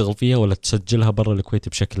دوله تشتغل فيها، ولا تسجلها برا الكويت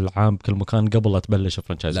بشكل عام بكل مكان قبل لا تبلش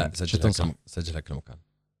فرانشايزنج؟ لا سجلها كل مكان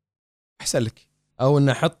احسن لك، او ان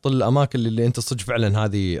احط الاماكن اللي انت صدق فعلا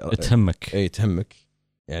هذه تهمك. اي تهمك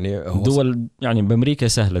يعني. دول يعني بامريكا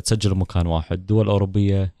سهله تسجل مكان واحد، دول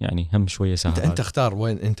اوروبيه يعني هم شويه سهله. انت اختار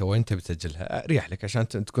وين انت بتسجلها اريح لك عشان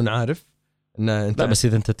تكون عارف ان انت. لا بس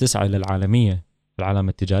اذا انت تسعى للعالميه، العلامه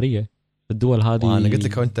التجاريه الدول هذه. انا قلت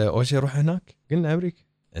لك وانت اول شيء روح هناك، قلنا امريكا.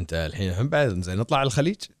 انت الحين هم بعد زين نطلع على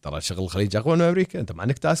الخليج، ترى شغل الخليج اقوى من امريكا. انت ما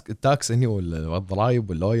عندك التاكس هني والضرايب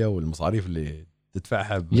واللويا والمصاريف اللي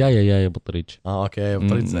تدفعها يا بالطريق. اوكي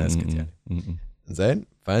بالطريق زين اسكت يعني. زين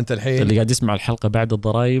فانت الحين اللي قاعد يسمع الحلقه بعد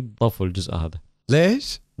الضرايب طفوا الجزء هذا.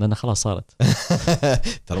 ليش؟ لأنها خلاص صارت.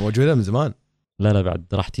 ترى موجوده من زمان. لا بعد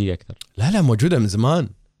راح تيجي اكثر. لا موجوده من زمان،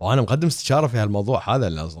 وانا مقدم استشاره في هالموضوع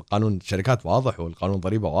هذا. قانون الشركات واضح، والقانون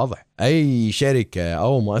ضريبه واضح. اي شركه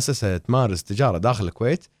او مؤسسه تمارس تجاره داخل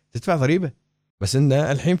الكويت تدفع ضريبه، بس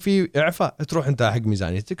انه الحين في اعفاء. تروح انت حق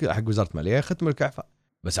ميزانيتك حق وزاره الماليه ختم لك اعفاء،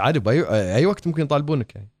 بس عادي باي وقت ممكن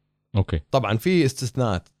يطالبونك يعني. اوكي طبعا في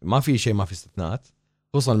استثناءات، ما في استثناءات،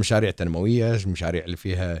 خصوصا المشاريع التنمويه، المشاريع اللي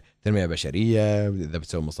فيها تنميه بشريه، اذا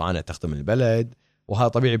بتسوي مصانع تخدم البلد. وهذا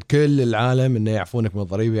طبيعي بكل العالم، انه يعفونك من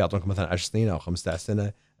الضريبه، يعطونك مثلا 10 سنين او 15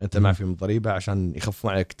 سنه انت معفي من الضريبه عشان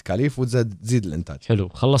يخففون عليك التكاليف وتزيد الانتاج. حلو،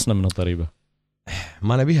 خلصنا من الضريبه.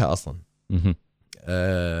 ما نبيها اصلا.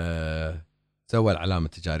 سوى العلامه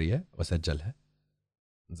التجاريه وسجلها.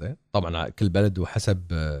 زين طبعا كل بلد وحسب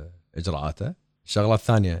اجراءاته. الشغله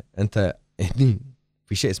الثانيه، انت هني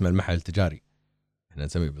في شيء اسمه المحل التجاري، احنا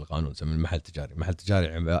نسميه بالقانون نسميه المحل التجاري. المحل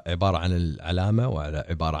التجاري عباره عن العلامه،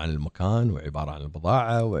 وعباره عن المكان، وعباره عن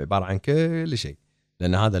البضاعه، وعباره عن كل شيء،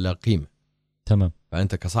 لان هذا له قيمه. تمام.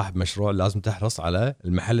 فانت كصاحب مشروع لازم تحرص على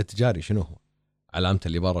المحل التجاري شنو هو، علامته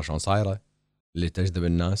اللي برا شلون صايره، اللي تجذب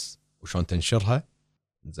الناس، وشلون تنشرها.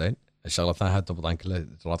 زين الشغله الثانيه هذه طبعا كلها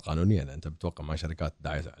اجراءات قانونيه، لان انت بتوقع مع شركات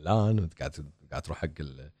دعايه اعلان، وانت قاعد تروح حق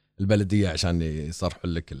البلديه عشان يصرحوا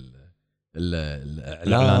لك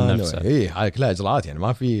الاعلان نفسه. اي هاي كلها اجراءات يعني،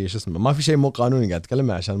 ما في ما في شيء مو قانوني قاعد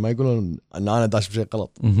اتكلم، عشان ما يقولون ان انا داش بشيء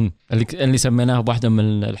غلط. اللي سميناه بواحده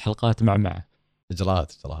من الحلقات مع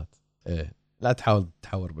اجراءات. ايه لا تحاول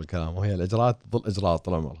تحور بالكلام، وهي الاجراءات ظل اجراءات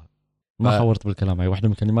طول عمرها. ما حورت بالكلام. هاي واحدة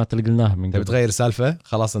من الكلمات اللي قلناها من تبي قبل. تغير سالفة؟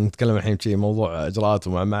 خلاص نتكلم الحين شيء موضوع إجراءات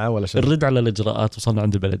ومعمعة ولا شيء. الرد على الإجراءات وصلنا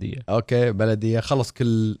عند البلدية. أوكي بلدية، خلص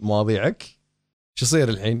كل مواضيعك. شو يصير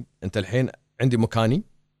الحين؟ أنت الحين عندي مكاني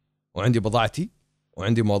وعندي بضاعتي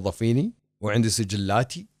وعندي موظفيني وعندي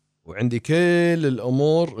سجلاتي وعندي كل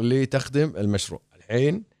الأمور اللي تخدم المشروع.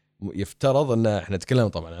 الحين يفترض أن احنا نتكلم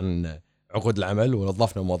طبعا عن عقود العمل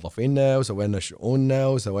ونظفنا موظفينا وسوينا شؤوننا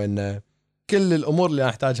وسوينا كل الأمور اللي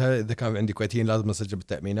أحتاجها. إذا كان عندي كويتيين لازم نسجل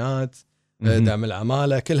بالتأمينات، دعم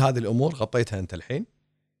العمالة، كل هذه الأمور غطيتها أنت. الحين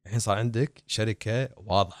صار عندك شركة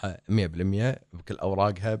واضحة 100% بكل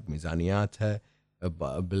أوراقها، بميزانياتها،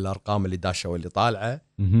 بالأرقام اللي داشة واللي طالعة.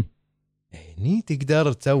 هني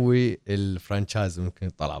تقدر تسوي الفرانشايز ممكن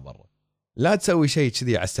يطلع برا. لا تسوي شيء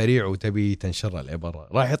كذي على السريع وتبي تنشره لبرا،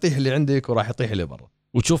 راح يطيح اللي عندك وراح يطيح اللي برا.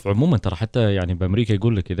 وتشوف عموما ترى حتى يعني بأمريكا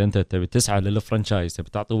يقول لك إذا أنت تبي تسعى للفرانشايز، تبي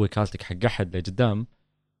تعطي وكالتك حق أحد لقدام،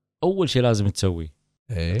 أول شيء لازم تسوي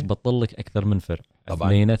تبطل لك أكثر من فرع،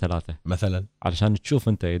 2 3 مثلا، علشان تشوف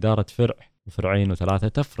أنت إدارة فرع وفرعين و3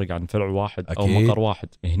 تفرق عن فرع واحد أو أكيد. مقر واحد.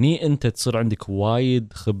 هني أنت تصير عندك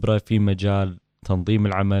وايد خبرة في مجال تنظيم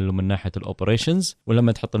العمل ومن ناحية الأوبريشنز،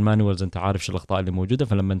 ولما تحط المانيوالز أنت عارف شو الأخطاء اللي موجودة،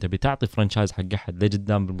 فلما أنت بتعطي فرانشايز حق أحد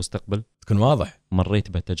لقدام بالمستقبل تكون واضح،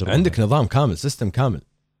 مريت بالتجربة، عندك نظام كامل، سيستم كامل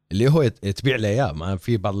اللي هو تبيع له اياه. ما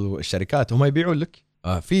في بعض الشركات هم يبيعون لك.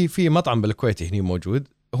 في مطعم بالكويت هنا موجود،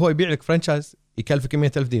 هو يبيع لك فرانشايز يكلفك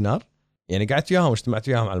 100,000 دينار. يعني قعدت وياهم واجتمعت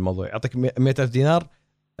وياهم على الموضوع، يعطيك 100,000 دينار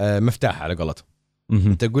مفتاح على قولتهم.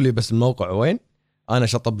 انت تقول لي بس الموقع وين، انا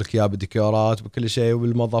شطب لك اياه بالديكورات وبكل شيء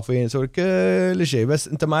وبالموظفين، اسوي كل شيء، بس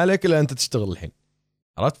انت ما عليك الا انت تشتغل الحين.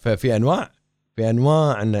 عرفت؟ ففي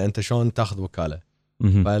انواع ان انت شلون تاخذ وكاله.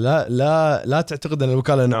 فلا لا تعتقد ان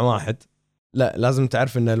الوكاله نوع واحد، لا، لازم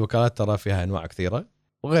تعرف ان الوكالات ترى فيها انواع كثيره.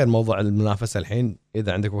 وغير موضوع المنافسه الحين،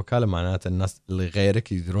 اذا عندك وكاله معناته الناس اللي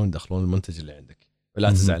غيرك يقدرون يدخلون المنتج اللي عندك.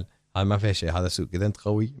 ولا تزعل، هذا ما فيه شيء، هذا سوق، اذا انت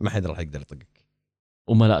قوي ما حد راح يقدر يطقك.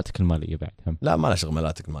 وملائتك الماليه بعد هم. لا، ما له شغل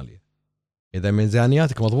ملائتك الماليه اذا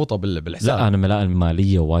ميزانياتك مضبوطه بالحساب. لا، انا ملاءه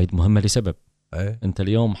الماليه وايد مهمه لسبب. أيه؟ انت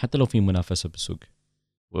اليوم حتى لو في منافسه بالسوق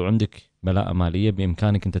وعندك ملاءه ماليه،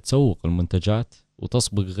 بامكانك انت تسوق المنتجات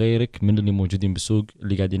وتسبق غيرك من اللي موجودين بالسوق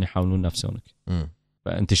اللي قاعدين يحاولون ينافسونك.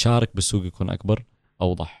 فانتشارك بالسوق يكون اكبر،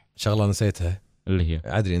 اوضح. شغله نسيتها اللي هي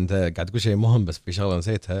ادري انت قاعد تقول شيء مهم، بس في شغله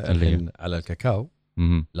نسيتها الحين على الكاكاو.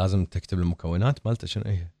 لازم تكتب المكونات مالته شنو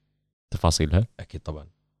هي، تفاصيلها. اكيد طبعا.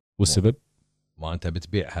 والسبب ما انت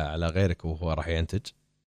بتبيعها على غيرك وهو راح ينتج،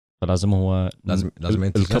 فلازم هو لازم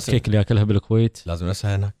ينتج. الكب كيك اللي ياكلها بالكويت لازم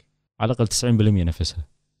نفسها هناك على الاقل 90% نفسها.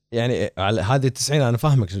 يعني على هذه 90 انا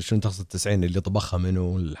فاهمك شنو تقصد. 90 اللي طبخها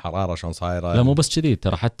منه، الحراره شلون صايره. لا، مو بس كذي،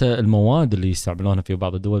 ترى حتى المواد اللي يستعملونها في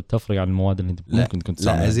بعض الدول تفرق عن المواد اللي انت ممكن تكون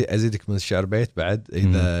تستعملها. لا، ازيدك من الشعر بيت بعد.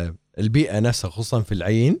 اذا البيئه نفسها خصوصا في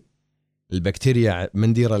العين، البكتيريا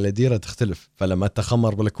من ديره لديره تختلف. فلما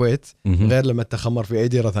تخمر بالكويت غير لما تخمر في اي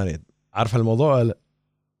ديره ثانيه. عارف الموضوع ولا؟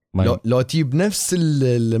 لو تجيب نفس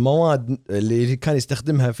المواد اللي كان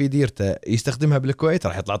يستخدمها في ديرته يستخدمها بالكويت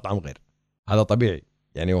راح يطلع طعم غير. هذا طبيعي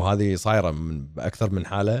يعني، وهذه صايره من اكثر من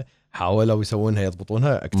حاله. حاولوا يسوونها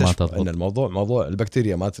يضبطونها، اكتشفوا ان الموضوع موضوع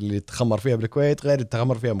البكتيريا مالت اللي تخمر فيها بالكويت غير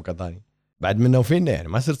تخمر فيها مكان ثاني. بعد منا وفينا يعني،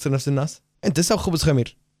 ما صرت تصير نفس الناس. انت سوي خبز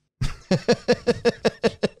خمير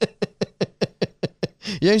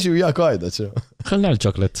ينشي وياك وايد. خلنا على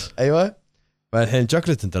الشوكولات. ايوه، فالحين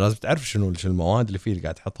الشوكولات انت لازم تعرف شنو المواد اللي فيه اللي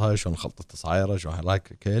قاعد تحطها، شلون خلطته صايره، شلون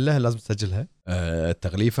هلاك، كلها لازم تسجلها.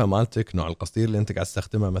 التغليفه مالتك، نوع القصدير اللي انت قاعد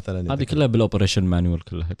تستخدمها مثلا، هذه كلها بالاوبريشن مانيوال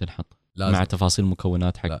كلها تنحط لازم. مع تفاصيل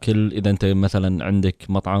مكونات حق كل. اذا انت مثلا عندك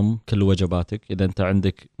مطعم كل وجباتك، اذا انت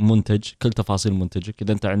عندك منتج كل تفاصيل منتجك،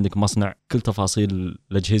 اذا انت عندك مصنع كل تفاصيل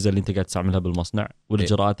الاجهزه اللي انت قاعد تستعملها بالمصنع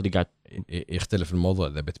والاجراءات اللي قاعد. يختلف الموضوع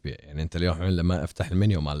اذا بتبيع. يعني انت اليوم لما افتح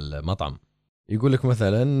المنيو مال المطعم يقول لك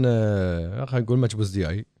مثلا خلينا نقول مكبوس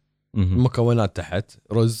دياي، المكونات تحت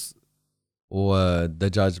رز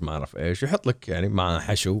والدجاج ما اعرف ايش، يحط لك يعني مع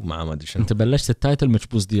حشو مع ما ادري شنو. انت بلشت التايتل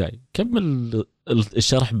مكبوس دياي، كمل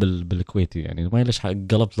الشرح بالكويتي يعني، ما ليش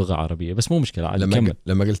قلبت لغه عربيه، بس مو مشكله عادي.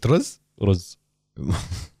 لما قلت رز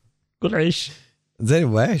قول عيش زين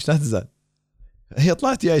وعيش، لا تزعل. هي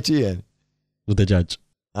طلعت ياي شي يعني. ودجاج،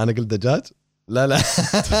 انا قلت دجاج. لا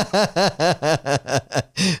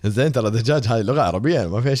زين، ترى دجاج هاي لغه عربيه يعني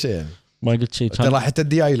ما فيها شيء يعني. ما قلت شيء. ترى حتى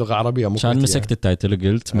الدياي لغه عربيه مو كان مسكت التايتل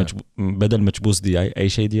قلت بدل مكبوس دياي اي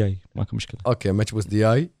شيء دياي، ماكو مشكله. اوكي، مكبوس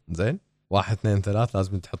دياي زين. 1 2 3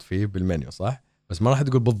 لازم تحط فيه بالمنيو صح، بس ما راح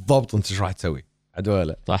تقول بالضبط انت ايش راح تسوي عدو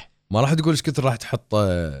ولا صح. ما راح تقول ايش كثر راح تحط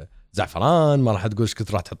زعفران، ما راح تقول ايش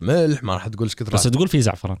كثر راح تحط ملح، ما راح تقول ايش كثر بس تقول في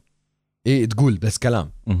زعفران. اي تقول بس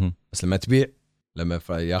كلام. بس لما تبيع لما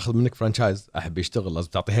ياخذ منك فرانشايز احب يشتغل لازم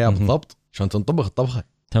تعطيه اياه مهم. بالضبط عشان تنطبخ الطبخه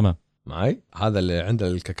تمام. معي. هذا اللي عنده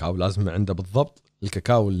الكاكاو لازم عنده بالضبط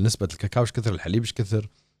الكاكاو، نسبه الكاكاو ايش كثر، الحليب ايش كثر.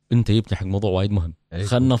 انت جبت حق موضوع وايد مهم. أي.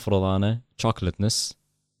 خلنا نفرض انا شوكلت نس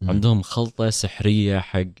عندهم خلطه سحريه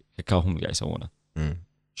حق كاكاوهم اللي قاعد يسوونه.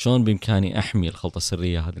 شلون بامكاني احمي الخلطه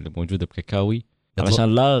السريه هذه اللي موجوده بكاكاوي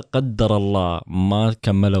علشان لا قدر الله ما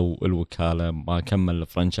كملوا الوكاله، ما كمل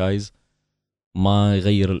الفرانشايز، ما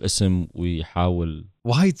يغير الاسم ويحاول.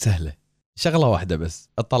 وايد سهله، شغله واحده بس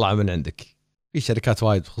اطلع من عندك. في شركات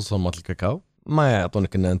وايد خصوصا مال الكاكاو ما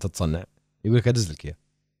يعطونك ان انت تصنع، يقول لك ادز لك اياه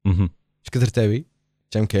ايش كثر تبي،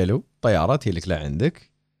 كم كيلو، طياره تجي لك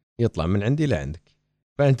لعندك، يطلع من عندي لعندك.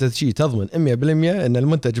 فانت شيء تضمن 100% ان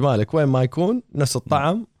المنتج مالك وين ما يكون نفس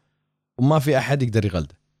الطعم وما في احد يقدر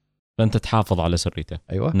يغلده. فانت تحافظ على سريته.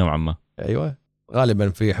 ايوه نوعا ما. ايوه. غالبا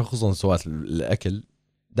في خصوصا سوات الاكل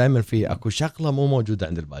دائما في اكو شغله مو موجوده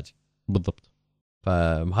عند الباقي. بالضبط.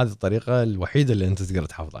 فهذه الطريقه الوحيده اللي انت تقدر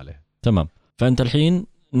تحافظ عليها. تمام. فانت الحين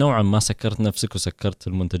نوعا ما سكرت نفسك وسكرت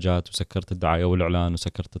المنتجات وسكرت الدعايه والاعلان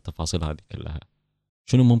وسكرت التفاصيل هذه كلها.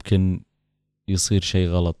 شنو ممكن يصير شيء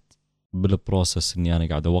غلط بالبروسس اني انا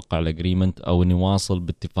قاعد اوقع الاجريمنت او اني واصل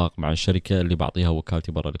باتفاق مع الشركه اللي بعطيها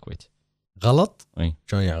وكالتي برا الكويت؟ غلط؟ اي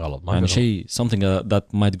شلون يعني غلط؟ ما يعني في شيء something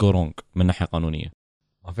that might go wrong من ناحيه قانونيه.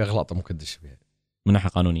 ما في اغلاط ممكن تدش فيها. من ناحيه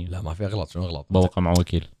قانونيه لا ما في اغلاط. شنو اغلاط؟ بوقع مع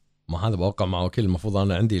وكيل. ما هذا بوقع مع وكيل. المفروض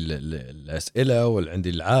انا عندي الاسئله وعندي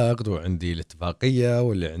العقد وعندي الاتفاقيه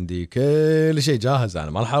واللي عندي كل شيء جاهز.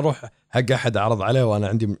 انا ما راح اروح حق احد اعرض عليه وانا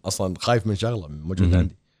عندي اصلا خايف من شغله موجوده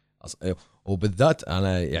عندي. وبالذات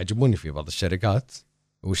انا يعجبوني في بعض الشركات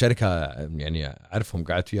وشركه يعني اعرفهم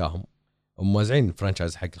قعدت وياهم وموزعين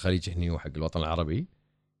فرانشايز حق الخليج هني وحق الوطن العربي،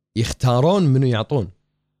 يختارون منو يعطون.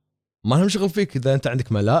 ما لهم شغل فيك اذا انت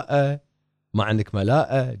عندك ملاءه ما عندك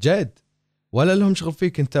ملاءه جد، ولا لهم شغل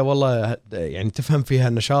فيك انت والله يعني تفهم فيها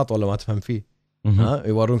النشاط ولا ما تفهم فيه.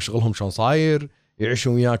 يورونك شغلهم شلون صاير،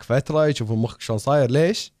 يعيشون وياك فتره يشوفون مخك شلون صاير.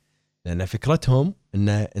 ليش؟ لان فكرتهم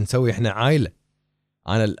ان نسوي احنا عائله.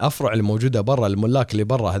 انا الافرع اللي موجوده برا، الملاك اللي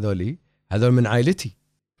برا هذول من عائلتي،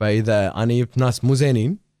 فاذا انا جبت ناس مو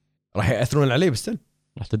زينين راح ياثرون علي بالسلب،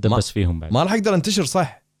 راح تدبس فيهم بعد، ما راح اقدر انتشر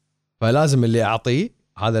صح. فلازم اللي اعطيه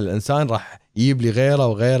هذا الانسان راح يجيب لي غيره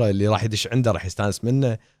وغيره اللي راح يدش عنده راح يستانس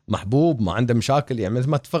منه، محبوب ما عنده مشاكل. يعني مثل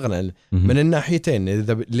ما اتفقنا من الناحيتين،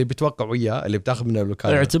 اذا اللي بتوقع وياه اللي بتاخذ منه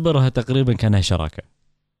الوكاله اعتبرها تقريبا كانها شراكه.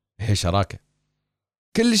 هي شراكه،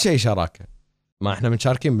 كل شيء شراكه. ما احنا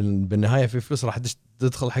متشاركين بالنهايه في فلوس راح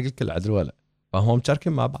تدخل حق الكل عدل ولا، فهم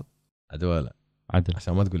متشاركين مع بعض عدل ولا عدل،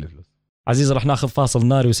 عشان ما تقول لي فلوس. عزيز راح ناخذ فاصل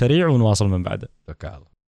ناري وسريع ونواصل من بعده. توكل على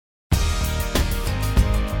الله.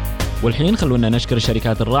 والحين خلونا نشكر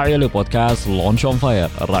الشركات الراعية لبودكاست لونش اون فاير: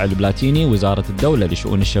 الراعي البلاتيني وزارة الدولة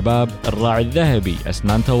لشؤون الشباب، الراعي الذهبي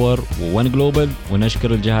أسنان تاور وون جلوبال،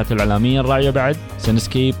 ونشكر الجهات الإعلامية الراعية بعد: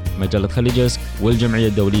 سينسكيب، مجلة خليجسك، والجمعية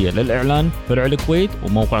الدولية للإعلان، فرع الكويت،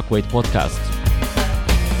 وموقع كويت بودكاست.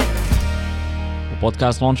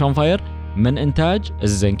 وبودكاست لونش اون فاير من إنتاج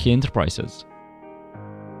الزنكي انتربرايزز.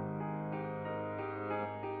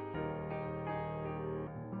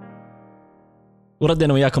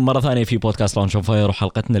 وردنا وياكم مرة ثانية في بودكاست لونش اون فاير،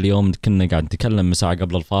 وحلقتنا اليوم كنا قاعد نتكلم من ساعة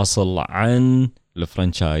قبل الفاصل عن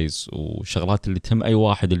الفرانشايز والشغلات اللي تهم أي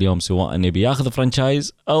واحد اليوم، سواء أنه بياخذ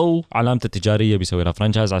فرانشايز أو علامته التجارية بيسوي لها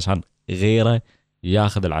فرانشايز عشان غيره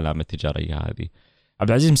ياخذ العلامة التجارية هذه. عبد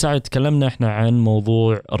العزيز مساعد، تكلمنا احنا عن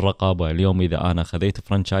موضوع الرقابة. اليوم إذا أنا خذيت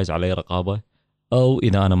فرانشايز علي رقابة، أو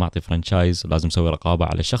إذا أنا معطي فرانشايز لازم أسوي رقابة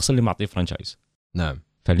على الشخص اللي معطي فرانشايز. نعم.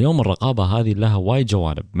 فاليوم الرقابة هذه لها وايد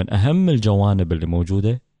جوانب، من أهم الجوانب اللي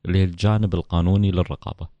موجودة اللي هي الجانب القانوني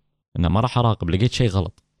للرقابة. إنه ما راح أراقب لقيت شيء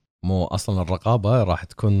غلط. مو أصلا الرقابة راح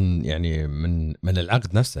تكون يعني من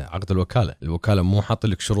العقد نفسه، عقد الوكالة مو حاط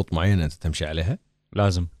لك شروط معينة أنت تمشي عليها،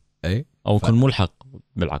 لازم أي أو يكون ملحق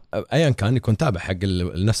بالعقد أيا كان، يكون تابع حق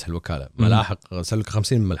نفس الوكالة، ملاحق سلك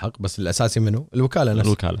 50 ملحق، بس الأساسي منه الوكالة نفسها.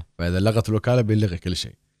 الوكالة، فإذا لغت الوكالة بيلغي كل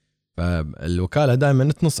شيء. فالوكالة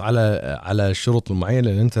دائما تنص على الشروط المعينة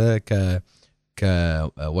اللي أنت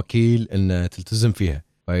كوكيل إن تلتزم فيها.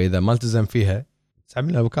 فإذا ما التزم فيها تسحب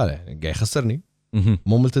منها الوكالة، يعني قاعد يخسرني،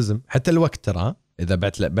 مو ملتزم. حتى الوقت ترى إذا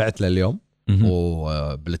بعت له اليوم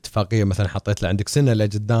وبالاتفاقية مثلا حطيت له عندك سنة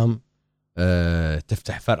لقدام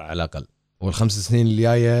تفتح فرع على الأقل، والخمس سنين اللي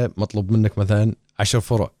جاية مطلوب منك مثلا 10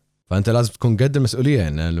 فروع، فأنت لازم تكون قد المسؤولية.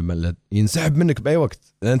 يعني لما ينسحب منك بأي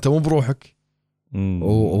وقت أنت مو بروحك،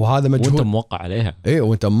 وهذا مجهود وانت موقع عليها. ايه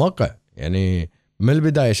وانت موقع، يعني من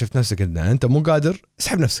البدايه شفت نفسك ان انت مو قادر،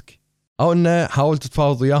 اسحب نفسك. او انه حاول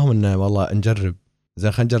تتفاوض وياهم انه والله نجرب،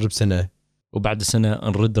 زين خلينا نجرب سنه، وبعد سنه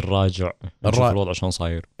نرد نشوف الوضع شلون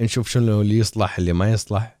صاير، نشوف شنو اللي يصلح اللي ما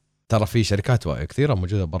يصلح. ترى في شركات كثيره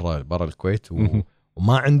موجوده برا الكويت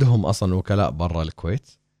وما عندهم اصلا وكلاء برا الكويت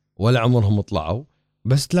ولا عمرهم طلعوا،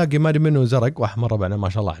 بس تلاقي ما ادري منه زرق واحد مره ربعنا ما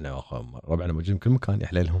شاء الله احنا ربعنا موجودين بكل مكان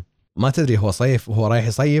يحللهم، ما تدري هو صيف وهو رايح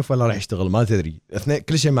يصيف ولا رايح يشتغل، ما تدري اثنين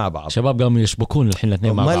كل شيء مع بعض. شباب قاموا يشبكون الحين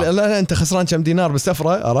الاثنين مع بعض. لا انت خسران كم دينار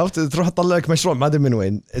بالسفره، عرفت؟ تروح تطلع لك مشروع ما ادري من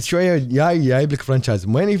وين، شويه جايب لك فرانشايز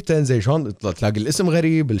وين يفتن زي شلون، تلاقي الاسم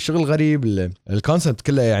غريب، الشغل غريب، الكونسبت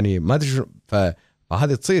كله يعني ما ادري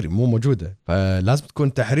فهذه تصير مو موجوده. فلازم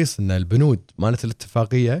تكون تحريص ان البنود مالت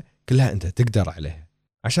الاتفاقيه كلها انت تقدر عليها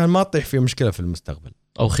عشان ما تطيح في مشكله في المستقبل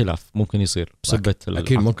او خلاف ممكن يصير بسبه.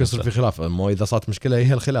 اكيد ممكن يصير في خلاف، مو اذا صارت مشكله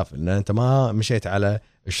هي الخلاف ان انت ما مشيت على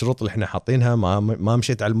الشروط اللي احنا حاطينها، ما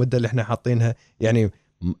مشيت على المده اللي احنا حاطينها. يعني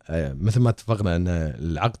مثل ما اتفقنا ان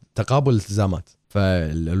العقد تقابل التزامات،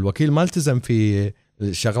 فالوكيل ما التزم في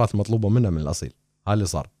الشغلات المطلوبه منه من الاصيل، هذا اللي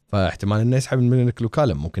صار. فاحتمال انه يسحب منك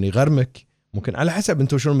الوكاله، ممكن يغرمك، ممكن على حسب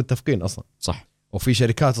انتم شلون متفقين اصلا. صح. وفي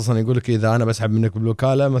شركات اصلا يقول لك اذا انا بسحب منك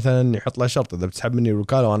بالوكاله مثلا يحط له شرط، اذا بتسحب مني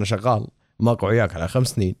الوكاله وانا شغال ماقع وياك على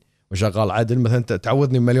 5 سنين وشغال عدل مثلا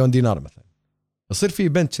تعوضني $1,000,000 مثلا، يصير في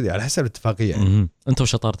بند كذي على حسب الاتفاقيه يعني. انت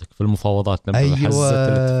وشطارتك في المفاوضات لما أيوة. حزت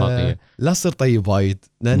الاتفاقيه لا تصير طيب وايد،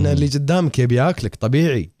 لان اللي قدامك يبي ياكلك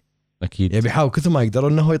طبيعي، اكيد يبي يحاول كثر ما يقدر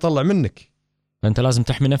انه هو يطلع منك، فانت لازم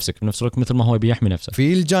تحمي نفسك بنفس الوقت مثل ما هو بيحمي نفسه.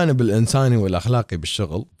 في الجانب الانساني والاخلاقي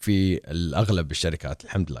بالشغل في الاغلب بالشركات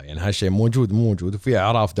الحمد لله يعني هالشيء موجود وفي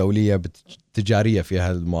اعراف دوليه تجاريه في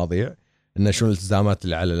هالمواضيع ان شنو الالتزامات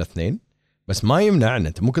اللي على الاثنين، بس ما يمنع ان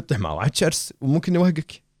انت ممكن تطيح مع واحد شرس وممكن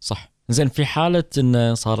يوهقك. صح. زين في حاله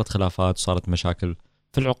ان صارت خلافات وصارت مشاكل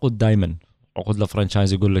في العقود، دائما عقود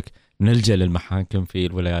الفرنشايز يقول لك نلجأ للمحاكم في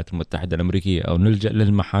الولايات المتحده الامريكيه، او نلجأ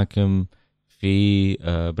للمحاكم في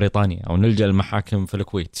بريطانيا، او نلجأ للمحاكم في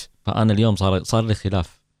الكويت. فانا اليوم صار لي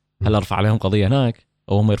خلاف، هل ارفع عليهم قضيه هناك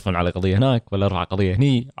او هم يرفعون علي قضيه هناك، ولا ارفع قضيه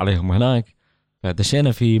هني عليهم هناك؟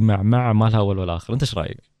 فدشينا في معمعة ما لها اول ولا اخر. انت ايش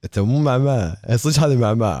رايك؟ انت مو معمعة، صدق هذه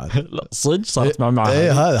معمعة. لا صدق صارت معمعة.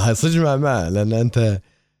 ايه هاي صدق معمعة، لان انت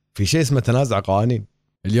في شيء اسمه تنازع قوانين.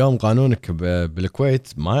 اليوم قانونك بالكويت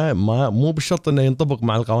ما مو بالشرط انه ينطبق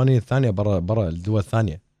مع القوانين الثانيه برا الدول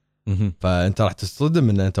الثانيه. فانت راح تصطدم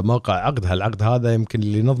ان انت موقع عقد، هالعقد هذا يمكن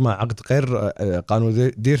اللي نظمه عقد غير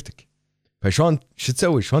قانون ديرتك، فشون شو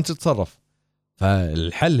تسوي، شلون تتصرف؟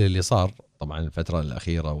 فالحل اللي صار طبعا الفتره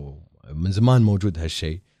الاخيره ومن زمان موجود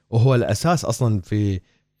هالشيء، وهو الاساس اصلا في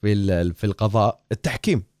القضاء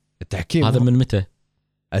التحكيم هذا من متى؟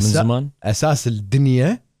 من زمان اساس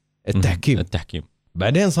الدنيا التحكيم.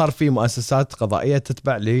 بعدين صار في مؤسسات قضائيه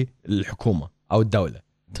تتبع للحكومه او الدوله،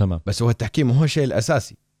 تمام، بس هو التحكيم هو الشيء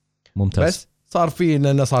الاساسي. ممتاز. بس صار في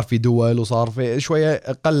انه صار في دول وصار في شويه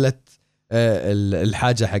قلت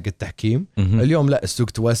الحاجه حق التحكيم. اليوم لا، السوق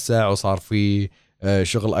توسع وصار في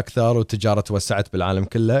شغل اكثر والتجاره توسعت بالعالم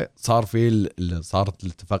كله، صارت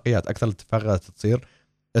الاتفاقيات اكثر، الاتفاقيات تصير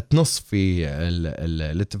تنص في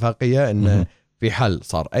الاتفاقيه ان في حل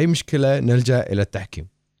صار اي مشكله نلجا الى التحكيم.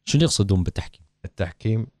 شو يقصدون بالتحكيم؟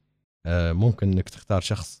 التحكيم ممكن انك تختار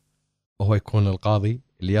شخص وهو يكون القاضي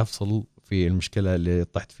اللي يفصل في المشكله اللي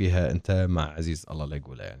طحت فيها انت مع عزيز الله لا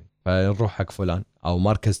يقوله يعني. فنروح حق فلان او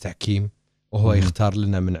مركز تحكيم وهو يختار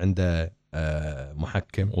لنا من عنده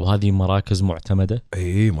محكم. وهذه مراكز معتمده؟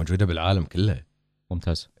 اي موجوده بالعالم كله.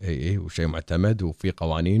 ممتاز. اي وشيء معتمد وفي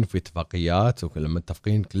قوانين وفي اتفاقيات، وكل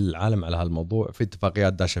متفقين كل العالم على هالموضوع، في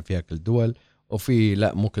اتفاقيات داشه فيها كل الدول، وفي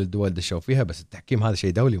لا مو كل الدول دشوا فيها، بس التحكيم هذا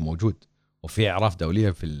شيء دولي موجود وفي اعراف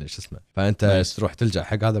دوليه في شو اسمه. فانت تروح تلجأ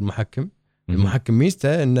حق هذا المحكم. المحكم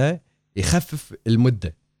ميزته انه يخفف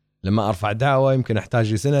المده، لما ارفع دعوه يمكن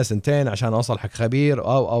احتاج سنه سنتين عشان اوصل حق خبير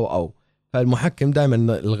او فالمحكم دائما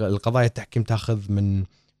القضايا التحكيم تاخذ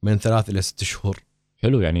من 3 إلى 6 شهور.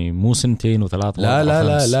 حلو، يعني مو 2 و3 لا لا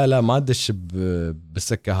لا لا لا ما تدش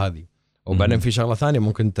بالسكه هذه. وبعدين في شغله ثانيه،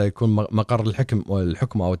 ممكن انت يكون مقر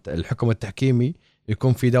الحكم او الحكم التحكيمي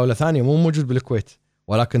يكون في دوله ثانيه مو موجود بالكويت،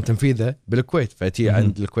 ولكن تنفيذه بالكويت، فتي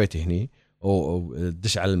عند الكويت هني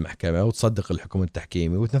وتدش على المحكمه وتصدق الحكم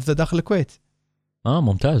التحكيمي وتنفذه داخل الكويت.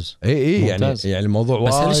 ممتاز. اي يعني الموضوع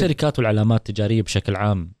بس هل الشركات والعلامات التجاريه بشكل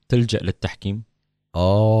عام تلجأ للتحكيم؟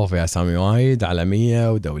 في اسامي وايد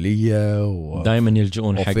عالميه ودوليه دائما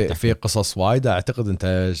يلجؤون حق في قصص وايد. اعتقد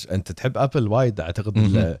انت تحب ابل وايد.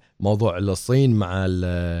 اعتقد موضوع الصين مع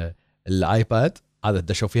الايباد هذا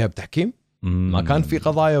دشوا فيها بتحكيم. ما كان في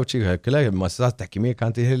قضايا وشي، كلها المؤسسات التحكيميه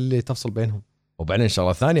كانت هي اللي تفصل بينهم. وبعدين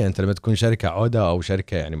شغله ثانيه، انت لما تكون شركه عوده او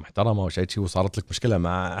شركه يعني محترمه او شيء وصارت لك مشكله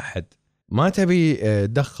مع احد، ما تبي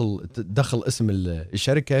تدخل اسم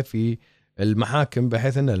الشركه في المحاكم،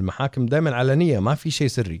 بحيث ان المحاكم دائما علنيه ما في شيء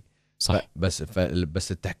سري. صح.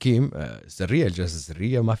 بس التحكيم سريه، الجلسه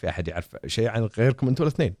سريه، ما في احد يعرف شيء عن غيركم انتم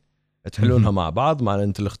الاثنين. تحلونها مع بعض، مع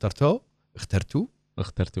انت اللي اخترتوا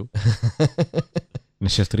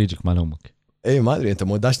نشفت ريجك مال امك. اي ما ادري، انت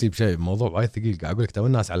مو داشني بشيء، موضوع وايد ثقيل، قاعد اقول لك تو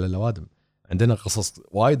الناس على اللوادم، عندنا قصص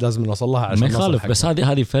وايد لازم نوصل لها عشان ما يخالف، بس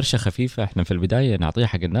هذه فرشه خفيفه احنا في البدايه نعطيها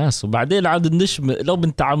حق الناس، وبعدين عاد ندش لو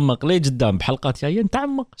بنتعمق ليه قدام بحلقات جايه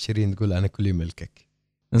نتعمق. شيرين تقول انا كلي ملكك.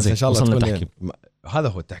 زين ان شاء الله وصلنا التحكيم. هذا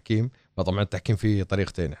هو التحكيم. فطبعا التحكيم فيه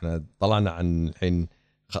طريقتين، احنا طلعنا عن الحين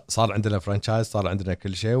صار عندنا فرانشايز، صار عندنا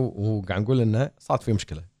كل شيء، وقاعد نقول انه صارت فيه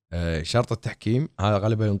مشكله. شرط التحكيم هذا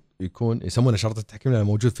غالبا يكون يسمونه شرط التحكيم لانه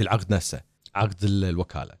موجود في العقد نفسه، عقد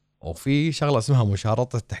الوكاله. وفي شغله اسمها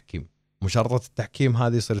مشارطه التحكيم. مشارطه التحكيم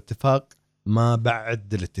هذه يصير اتفاق ما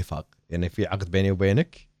بعد الاتفاق، يعني في عقد بيني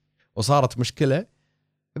وبينك وصارت مشكله،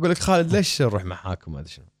 اقول لك خالد ليش نروح محاكم؟ ما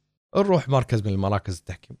ادري شنو، نروح مركز من المراكز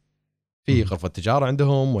التحكيم، في غرفه تجاره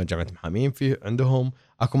عندهم وجامعه محامين، في عندهم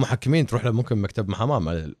اكو محكمين تروح له، ممكن مكتب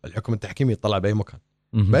محاماه الحكم التحكيمي يطلع باي مكان،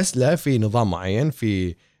 بس لا في نظام معين،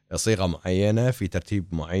 في صيغه معينه، في ترتيب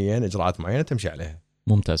معين، اجراءات معينه تمشي عليها.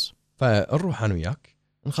 ممتاز. فنروح انا وياك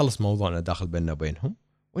نخلص موضوعنا داخل بيننا وبينهم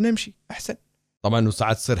ونمشي احسن. طبعا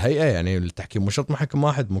وساعات تصير هيئه، يعني التحكيم مو شرط محكم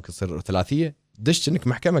واحد، ممكن تصير ثلاثيه، دش انك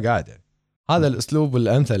محكمه قاعد يعني. هذا الاسلوب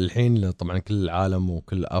الامثل الحين. طبعا كل العالم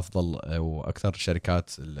وكل افضل واكثر الشركات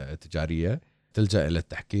التجاريه تلجا الى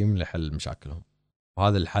التحكيم لحل مشاكلهم،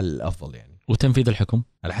 وهذا الحل الافضل يعني. وتنفيذ الحكم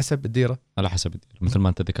على حسب الديره، مثل ما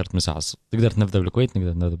انت ذكرت مساحه، تقدر تنفذ بالكويت،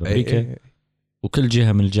 نقدر ننفذ بامريكا. وكل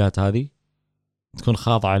جهه من الجهات هذه تكون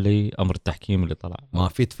خاضعه لامر التحكيم اللي طلع. ما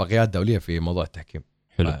في اتفاقيات دوليه في موضوع التحكيم.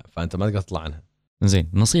 حلو. فانت ما تقدر تطلع عنها. زين،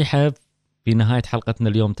 نصيحه في نهايه حلقتنا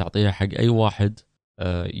اليوم تعطيها حق اي واحد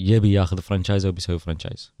يبي ياخذ فرانشايز او بيسوي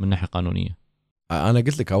فرانشايز من ناحيه قانونيه. انا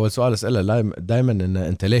قلت لك اول سؤال اساله دائما ان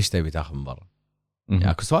انت ليش تبي تاخذ من برا.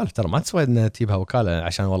 يعني اكو سوالف ترى ما تسوى ان تجيبها وكاله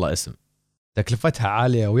عشان والله اسم تكلفتها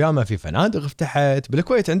عاليه، وياما في فنادق فتحت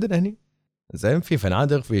بالكويت عندنا هني، زين في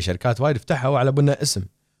فنادق، في شركات وايد فتحوا على بنا اسم،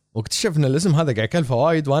 واكتشفنا الاسم هذا قاعد يكلفه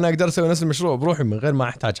وايد، وانا اقدر اسوي نفس المشروع بروحي من غير ما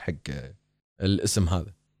احتاج حق الاسم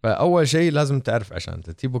هذا. فاول شيء لازم تعرف عشان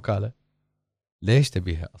تجيب وكاله ليش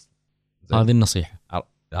تبيها اصلا. هذه النصيحه،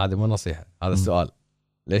 هذه مو نصيحه، هذا السؤال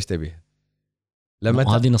ليش تبيها.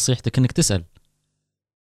 لما هذه نصيحتك انك تسال.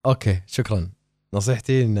 اوكي شكرا.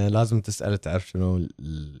 نصيحتي ان لازم تسال تعرف شنو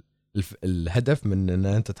الهدف من ان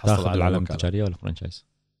انت تحصل على العلامه التجاريه ولا فرانشايز.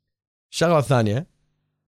 الشغله الثانيه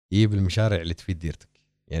يجيب المشاريع اللي تفيد ديرتك،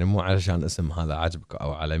 يعني مو علشان اسم هذا عاجبك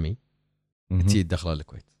او عالمي تجي تدخله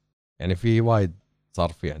الكويت. يعني في وايد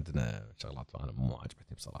صار في عندنا شغلات انا مو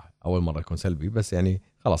عاجبتني بصراحه، اول مره يكون سلبي، بس يعني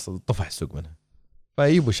خلاص طفح السوق منها.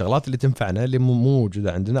 فيجيبوا الشغلات اللي تنفعنا اللي مو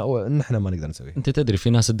موجوده عندنا او ان احنا ما نقدر نسويها. انت تدري في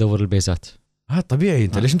ناس تدور البيزات، هذا طبيعي.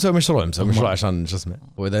 انت ليش مسوي مشروع؟ مسوي مشروع عشان شو اسمه،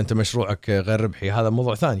 واذا انت مشروعك غير ربحي هذا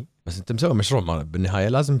موضوع ثاني، بس انت مسوي مشروع بالنهايه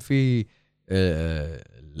لازم في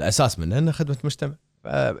الاساس منه انه خدمه مجتمع.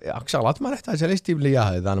 فاكو شغلات ما نحتاجها، ليش تجيب لي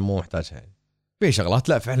اياها اذا انا مو محتاجها يعني. في شغلات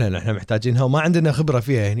لا فعلا احنا محتاجينها وما عندنا خبره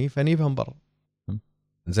فيها هني فنجيبها من برا.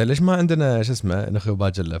 زين ليش ما عندنا شو اسمه نخي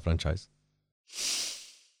باجله فرانشايز؟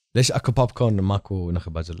 ليش اكو بوب كورن ماكو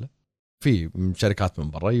نخي باجله؟ في شركات من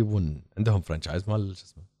برا يبون عندهم فرانشايز مال شو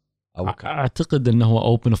اسمه. اعتقد انه هو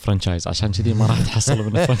اوبن فرانشايز، عشان كذي ما راح تحصل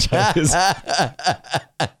من فرانشايز.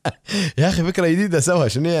 يا اخي فكره جديده سوها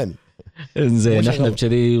شنو يعني. زين احنا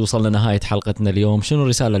بكذي وصلنا نهايه حلقتنا اليوم. شنو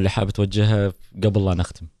الرساله اللي حابب توجهها قبل لا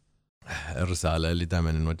نختم؟ الرساله اللي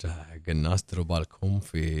دائما نوجهها حق الناس، ديروا بالكم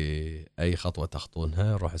في اي خطوه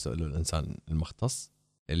تخطونها، روحوا اسالوا الانسان المختص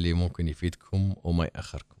اللي ممكن يفيدكم وما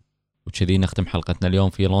ياخركم. وكذي نختم حلقتنا اليوم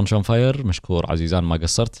في لونش اون فاير. مشكور عزيزان ما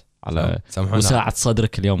قصرت على مساعة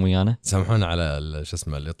صدرك اليوم ويانا. سامحونا على شو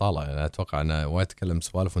اسمه الاطاله، يعني اتوقع انا وايد اتكلم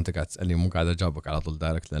سوالف وانت قاعد تسالني مو قاعد اجاوبك على طول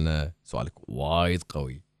دايركت، لان سؤالك وايد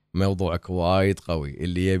قوي، موضوعك وايد قوي،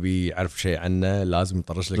 اللي يبي يعرف شيء عنه لازم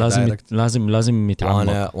يطرش لك دايركت. لازم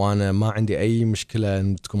يتعمق. وانا ما عندي اي مشكله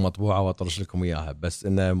ان تكون مطبوعه واطرش لكم اياها، بس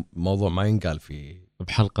انه موضوع ما ينقال في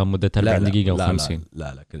بحلقه مدتها 40 دقيقه و50.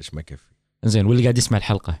 لا كلش ما يكفي. زين، واللي قاعد يسمع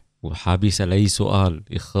الحلقه وحاب يسال اي سؤال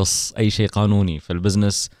يخص اي شيء قانوني في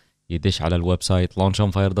البزنس، يدش على الويب سايت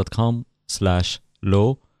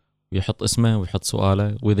launchonfire.com/law ويحط اسمه ويحط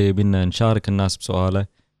سؤاله، واذا يبينا نشارك الناس بسؤاله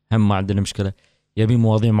هم ما عندنا مشكله. يبي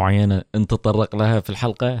مواضيع معينه انت تطرق لها في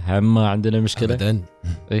الحلقه هم ما عندنا مشكله ابدا.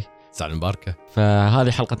 ايه ساعه مباركه.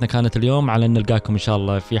 فهذه حلقتنا كانت اليوم، على ان نلقاكم ان شاء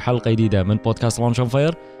الله في حلقه جديده من بودكاست لونش اون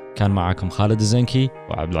فاير. كان معاكم خالد الزنكي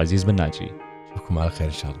وعبد العزيز بن ناجي. اشوفكم على خير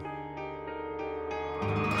ان شاء الله.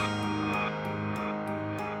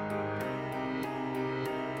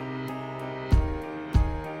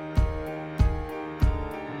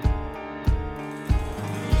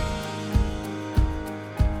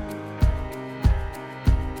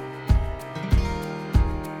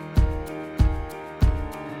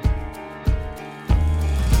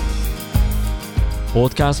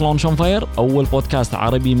 بودكاست لونش اون فاير أول بودكاست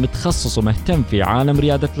عربي متخصص ومهتم في عالم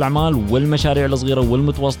ريادة الأعمال والمشاريع الصغيرة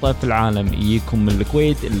والمتوسطة في العالم، يجيكم من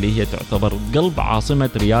الكويت اللي هي تعتبر قلب عاصمة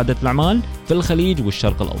ريادة الأعمال في الخليج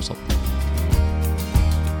والشرق الأوسط.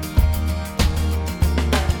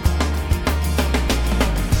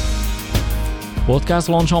 بودكاست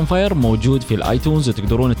لونش اون فاير موجود في الايتونز،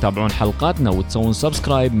 وتقدرون تتابعون حلقاتنا وتسوون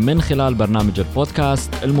سبسكرايب من خلال برنامج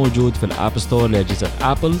البودكاست الموجود في الاب ستور لأجهزة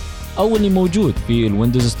ابل او اللي موجود في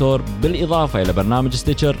الويندوز ستور، بالاضافة الى برنامج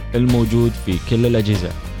ستيتشر الموجود في كل الاجهزة،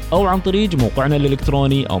 او عن طريق موقعنا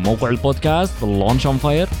الالكتروني او موقع البودكاست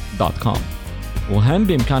launchonfire.com. وهم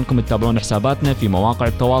بامكانكم تتابعون حساباتنا في مواقع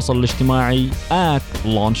التواصل الاجتماعي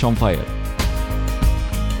 @launchonfire.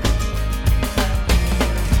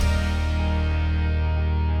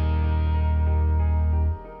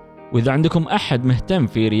 وإذا عندكم أحد مهتم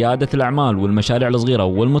في ريادة الأعمال والمشاريع الصغيرة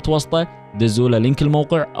والمتوسطة، دزوا له لينك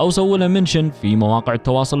الموقع أو سووا له منشن في مواقع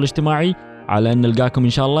التواصل الاجتماعي، على أن نلقاكم إن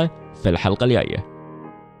شاء الله في الحلقة الجاية.